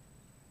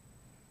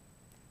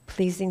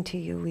pleasing to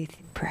you, we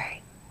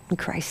pray. In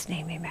Christ's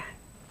name, amen.